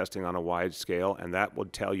antibody testing on a wide scale, and that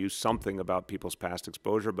would tell you something about people's past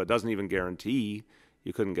exposure, but doesn't even guarantee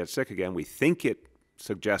you couldn't get sick again. We think it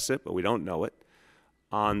suggests it, but we don't know it.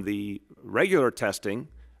 On the regular testing,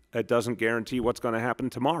 it doesn't guarantee what's going to happen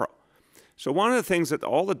tomorrow. So one of the things that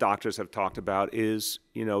all the doctors have talked about is,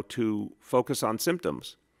 to focus on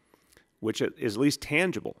symptoms, which is at least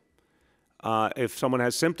tangible. If someone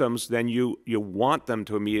has symptoms, then you want them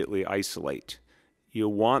to immediately isolate. You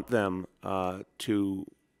want them to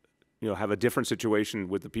have a different situation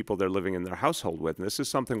with the people they're living in their household with. And this is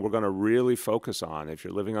something we're going to really focus on. If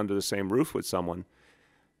you're living under the same roof with someone,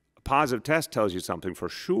 a positive test tells you something for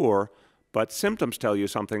sure, but symptoms tell you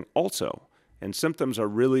something also. And symptoms are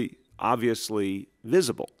really obviously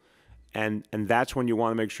visible. And that's when you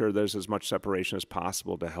want to make sure there's as much separation as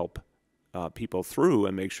possible to help people through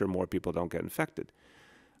and make sure more people don't get infected.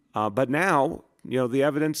 But now, the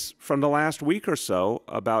evidence from the last week or so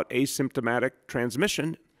about asymptomatic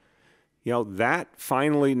transmission, that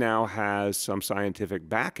finally now has some scientific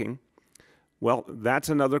backing. Well, that's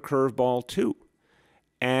another curveball too.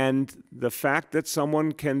 And the fact that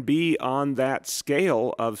someone can be on that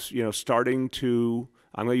scale of, starting to,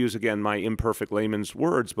 I'm going to use again my imperfect layman's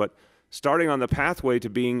words, but starting on the pathway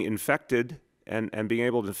to being infected and being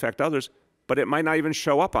able to infect others, but it might not even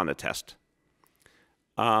show up on a test.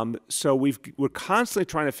 So we're constantly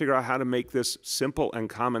trying to figure out how to make this simple and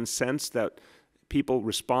common sense, that people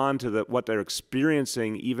respond to what they're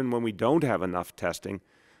experiencing even when we don't have enough testing.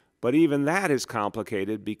 But even that is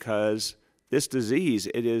complicated because this disease,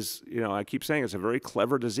 it is, I keep saying it's a very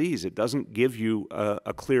clever disease. It doesn't give you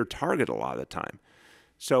a clear target a lot of the time.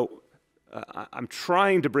 So I'm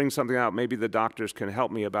trying to bring something out. Maybe the doctors can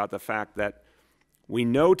help me about the fact that we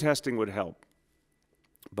know testing would help.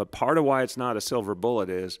 But part of why it's not a silver bullet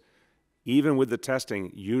is, even with the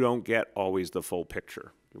testing, you don't get always the full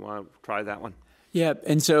picture. You want to try that one? Yeah,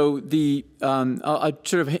 and so I'll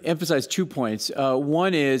sort of emphasize 2 points.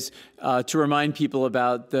 One is to remind people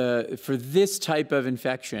about for this type of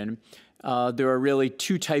infection, there are really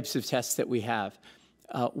 2 types of tests that we have.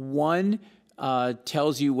 One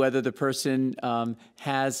tells you whether the person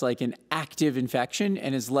has like an active infection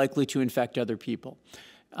and is likely to infect other people.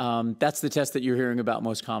 That's the test that you're hearing about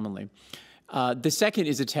most commonly. The second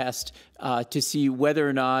is a test to see whether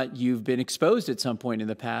or not you've been exposed at some point in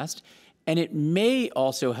the past. And it may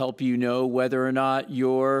also help you know whether or not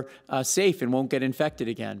you're safe and won't get infected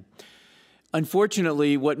again.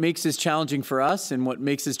 Unfortunately, what makes this challenging for us and what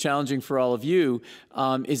makes this challenging for all of you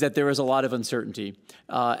is that there is a lot of uncertainty.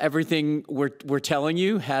 Everything we're telling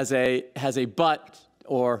you has a but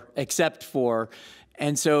or except for.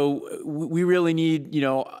 And so we really need,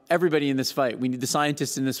 everybody in this fight. We need the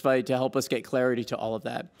scientists in this fight to help us get clarity to all of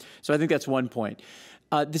that. So I think that's one point.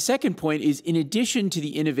 The second point is, in addition to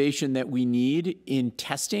the innovation that we need in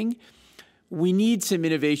testing, we need some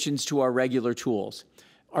innovations to our regular tools.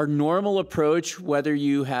 Our normal approach, whether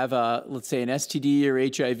you have, let's say, an STD or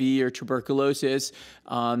HIV or tuberculosis,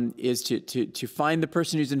 is to find the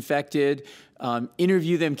person who's infected,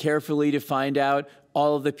 interview them carefully to find out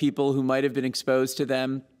all of the people who might have been exposed to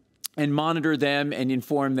them, and monitor them and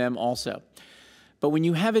inform them also. But when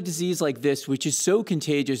you have a disease like this, which is so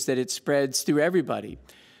contagious that it spreads through everybody,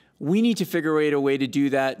 we need to figure out a way to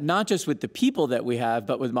do that, not just with the people that we have,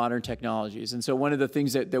 but with modern technologies. And so one of the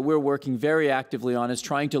things that we're working very actively on is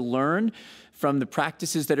trying to learn from the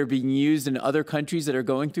practices that are being used in other countries that are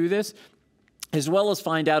going through this, as well as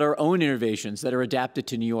find out our own innovations that are adapted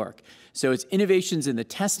to New York. So it's innovations in the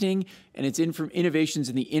testing, and it's innovations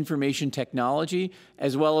in the information technology,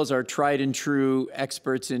 as well as our tried and true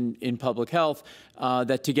experts in public health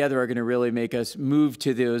that together are going to really make us move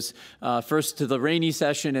to those, first to the rainy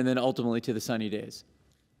session and then ultimately to the sunny days.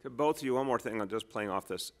 To both of you, one more thing, I'm just playing off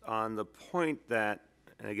this. On the point that,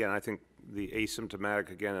 and again, I think the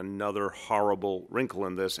asymptomatic, again, another horrible wrinkle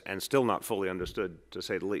in this, and still not fully understood, to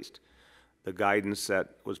say the least. The guidance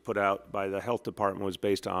that was put out by the health department was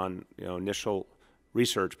based on, initial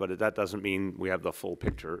research, but that doesn't mean we have the full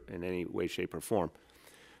picture in any way, shape, or form.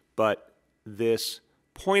 But this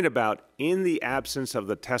point about, in the absence of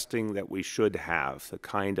the testing that we should have, the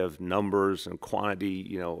kind of numbers and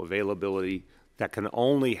quantity, availability that can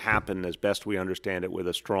only happen, as best we understand it, with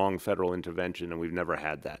a strong federal intervention, and we've never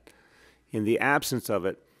had that. In the absence of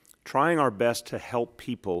it, trying our best to help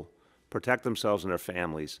people protect themselves and their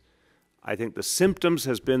families. I think the symptoms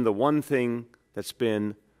has been the one thing that's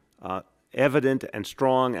been evident and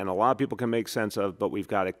strong, and a lot of people can make sense of, but we've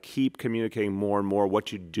got to keep communicating more and more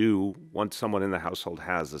what you do once someone in the household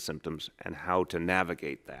has the symptoms and how to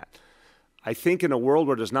navigate that. I think in a world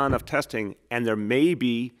where there's not enough testing and there may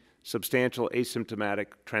be substantial asymptomatic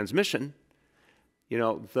transmission,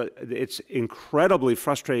 it's incredibly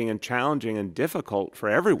frustrating and challenging and difficult for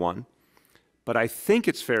everyone. But I think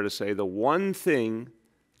it's fair to say the one thing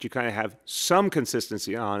you kind of have some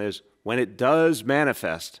consistency on is when it does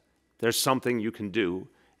manifest, there's something you can do,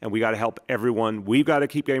 and we got to help everyone. We've got to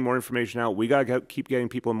keep getting more information out. We got to keep getting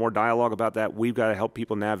people more dialogue about that. We've got to help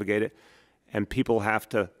people navigate it, and people have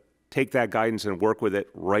to take that guidance and work with it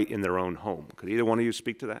right in their own home. Could either one of you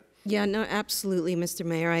speak to that? Yeah, no, absolutely, Mr.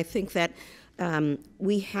 Mayor. I think that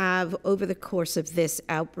we have, over the course of this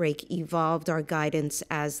outbreak, evolved our guidance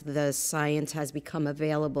as the science has become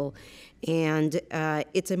available. And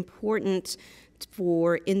it's important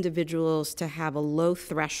for individuals to have a low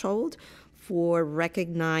threshold for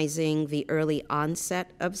recognizing the early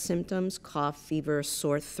onset of symptoms, cough, fever,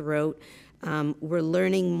 sore throat. We're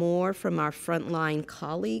learning more from our frontline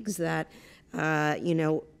colleagues that,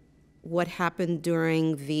 what happened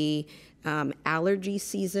during the allergy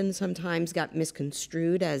season sometimes got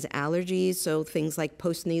misconstrued as allergies. So things like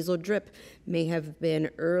postnasal drip may have been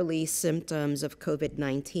early symptoms of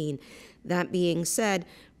COVID-19. That being said,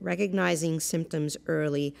 recognizing symptoms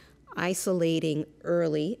early, isolating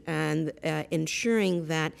early, and ensuring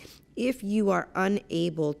that if you are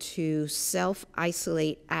unable to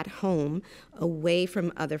self-isolate at home away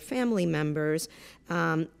from other family members,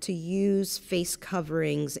 to use face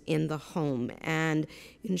coverings in the home, and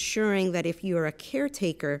ensuring that if you are a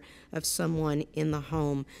caretaker of someone in the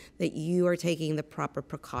home, that you are taking the proper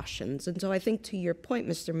precautions. And so I think, to your point,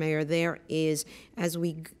 Mr. Mayor, there is, as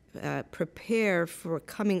we prepare for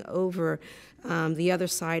coming over the other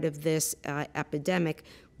side of this epidemic,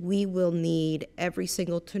 we will need every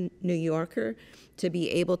single New Yorker to be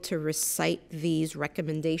able to recite these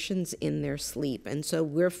recommendations in their sleep. And so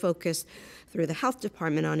we're focused through the health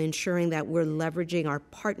department on ensuring that we're leveraging our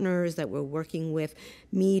partners, that we're working with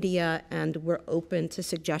media, and we're open to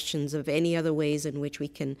suggestions of any other ways in which we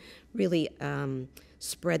can really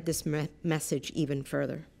spread this message even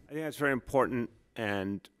further. I think that's very important,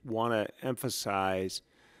 and want to emphasize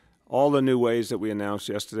all the new ways that we announced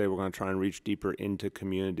yesterday. We're going to try and reach deeper into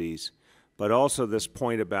communities, but also this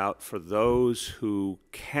point about, for those who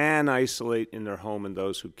can isolate in their home and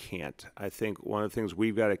those who can't. I think one of the things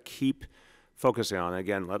we've got to keep focusing on,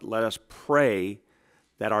 again, let us pray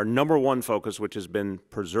that our number one focus, which has been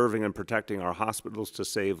preserving and protecting our hospitals to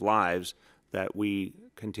save lives, that we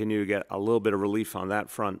continue to get a little bit of relief on that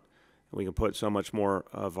front, and we can put so much more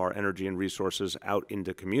of our energy and resources out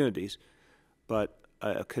into communities. But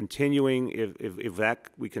continuing, if that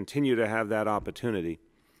we continue to have that opportunity,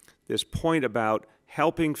 this point about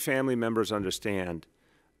helping family members understand,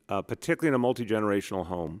 particularly in a multi-generational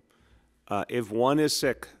home, if one is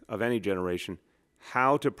sick of any generation,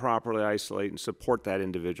 how to properly isolate and support that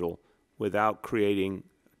individual without creating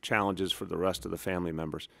challenges for the rest of the family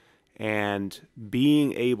members. And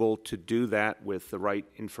being able to do that with the right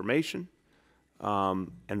information,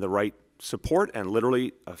 and the right support, and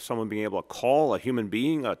literally someone being able to call a human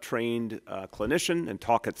being, a trained clinician, and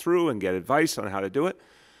talk it through and get advice on how to do it.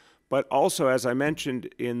 But also, as I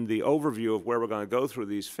mentioned in the overview of where we're going to go through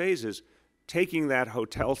these phases, taking that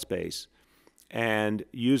hotel space and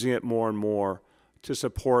using it more and more to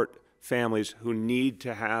support families who need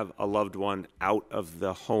to have a loved one out of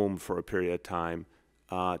the home for a period of time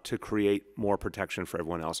to create more protection for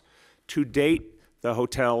everyone else. To date, the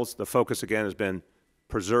hotels, the focus again has been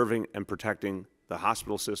preserving and protecting the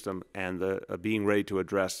hospital system and being ready to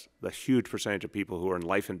address the huge percentage of people who are in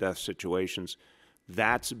life and death situations.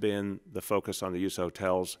 That's been the focus on the use of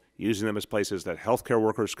hotels, using them as places that healthcare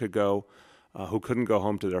workers could go, who couldn't go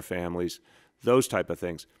home to their families, those type of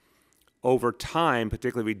things. Over time,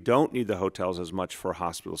 particularly we don't need the hotels as much for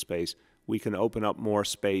hospital space. We can open up more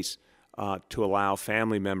space to allow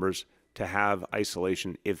family members to have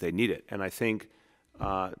isolation if they need it. And I think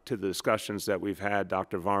to the discussions that we've had,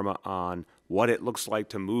 Dr. Varma, on what it looks like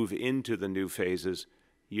to move into the new phases,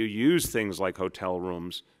 you use things like hotel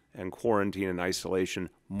rooms and quarantine and isolation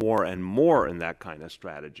more and more in that kind of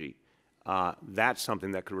strategy. That's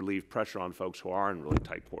something that could relieve pressure on folks who are in really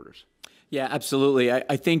tight quarters. Yeah, absolutely.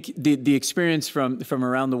 I think the experience from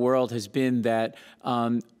around the world has been that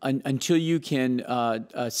until you can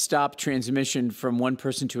stop transmission from one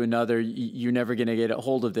person to another, you're never going to get a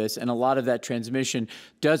hold of this. And a lot of that transmission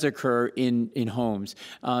does occur in homes.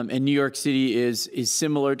 And New York City is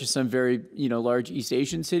similar to some very large East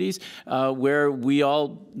Asian cities where we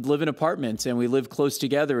all live in apartments and we live close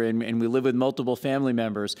together and we live with multiple family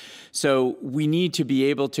members. So we need to be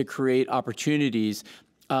able to create opportunities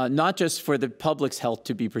not just for the public's health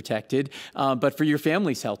to be protected, but for your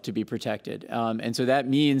family's health to be protected. And so that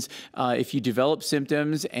means if you develop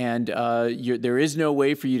symptoms and there is no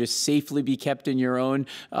way for you to safely be kept in your own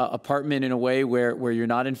apartment in a way where you're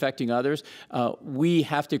not infecting others, we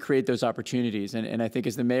have to create those opportunities. And I think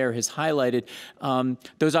as the mayor has highlighted,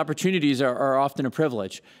 those opportunities are often a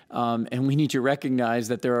privilege. And we need to recognize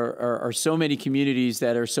that there are so many communities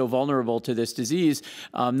that are so vulnerable to this disease,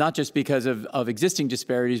 not just because of existing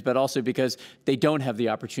disparities, but also because they don't have the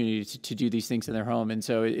opportunity to do these things in their home. And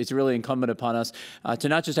so it's really incumbent upon us to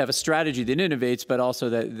not just have a strategy that innovates, but also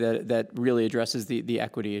that really addresses the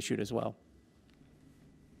equity issue as well.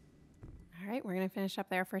 All right, we're going to finish up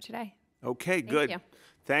there for today. Okay, good.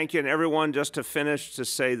 Thank you. And everyone, just to finish, to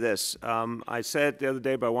say this. I said it the other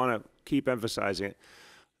day, but I want to keep emphasizing it.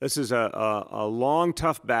 This is a long,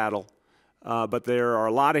 tough battle, but there are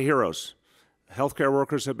a lot of heroes. Healthcare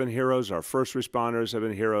workers have been heroes, our first responders have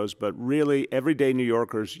been heroes, but really, everyday New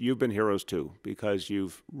Yorkers, you've been heroes too, because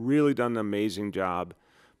you've really done an amazing job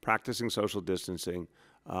practicing social distancing,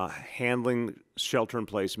 handling shelter in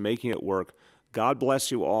place, making it work. God bless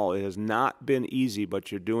you all. It has not been easy,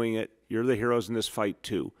 but you're doing it. You're the heroes in this fight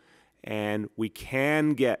too. And we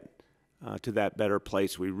can get to that better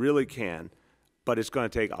place. We really can. But it's going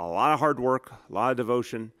to take a lot of hard work, a lot of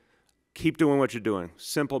devotion. Keep doing what you're doing.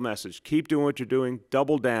 Simple message. Keep doing what you're doing.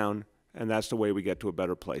 Double down. And that's the way we get to a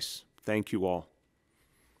better place. Thank you all.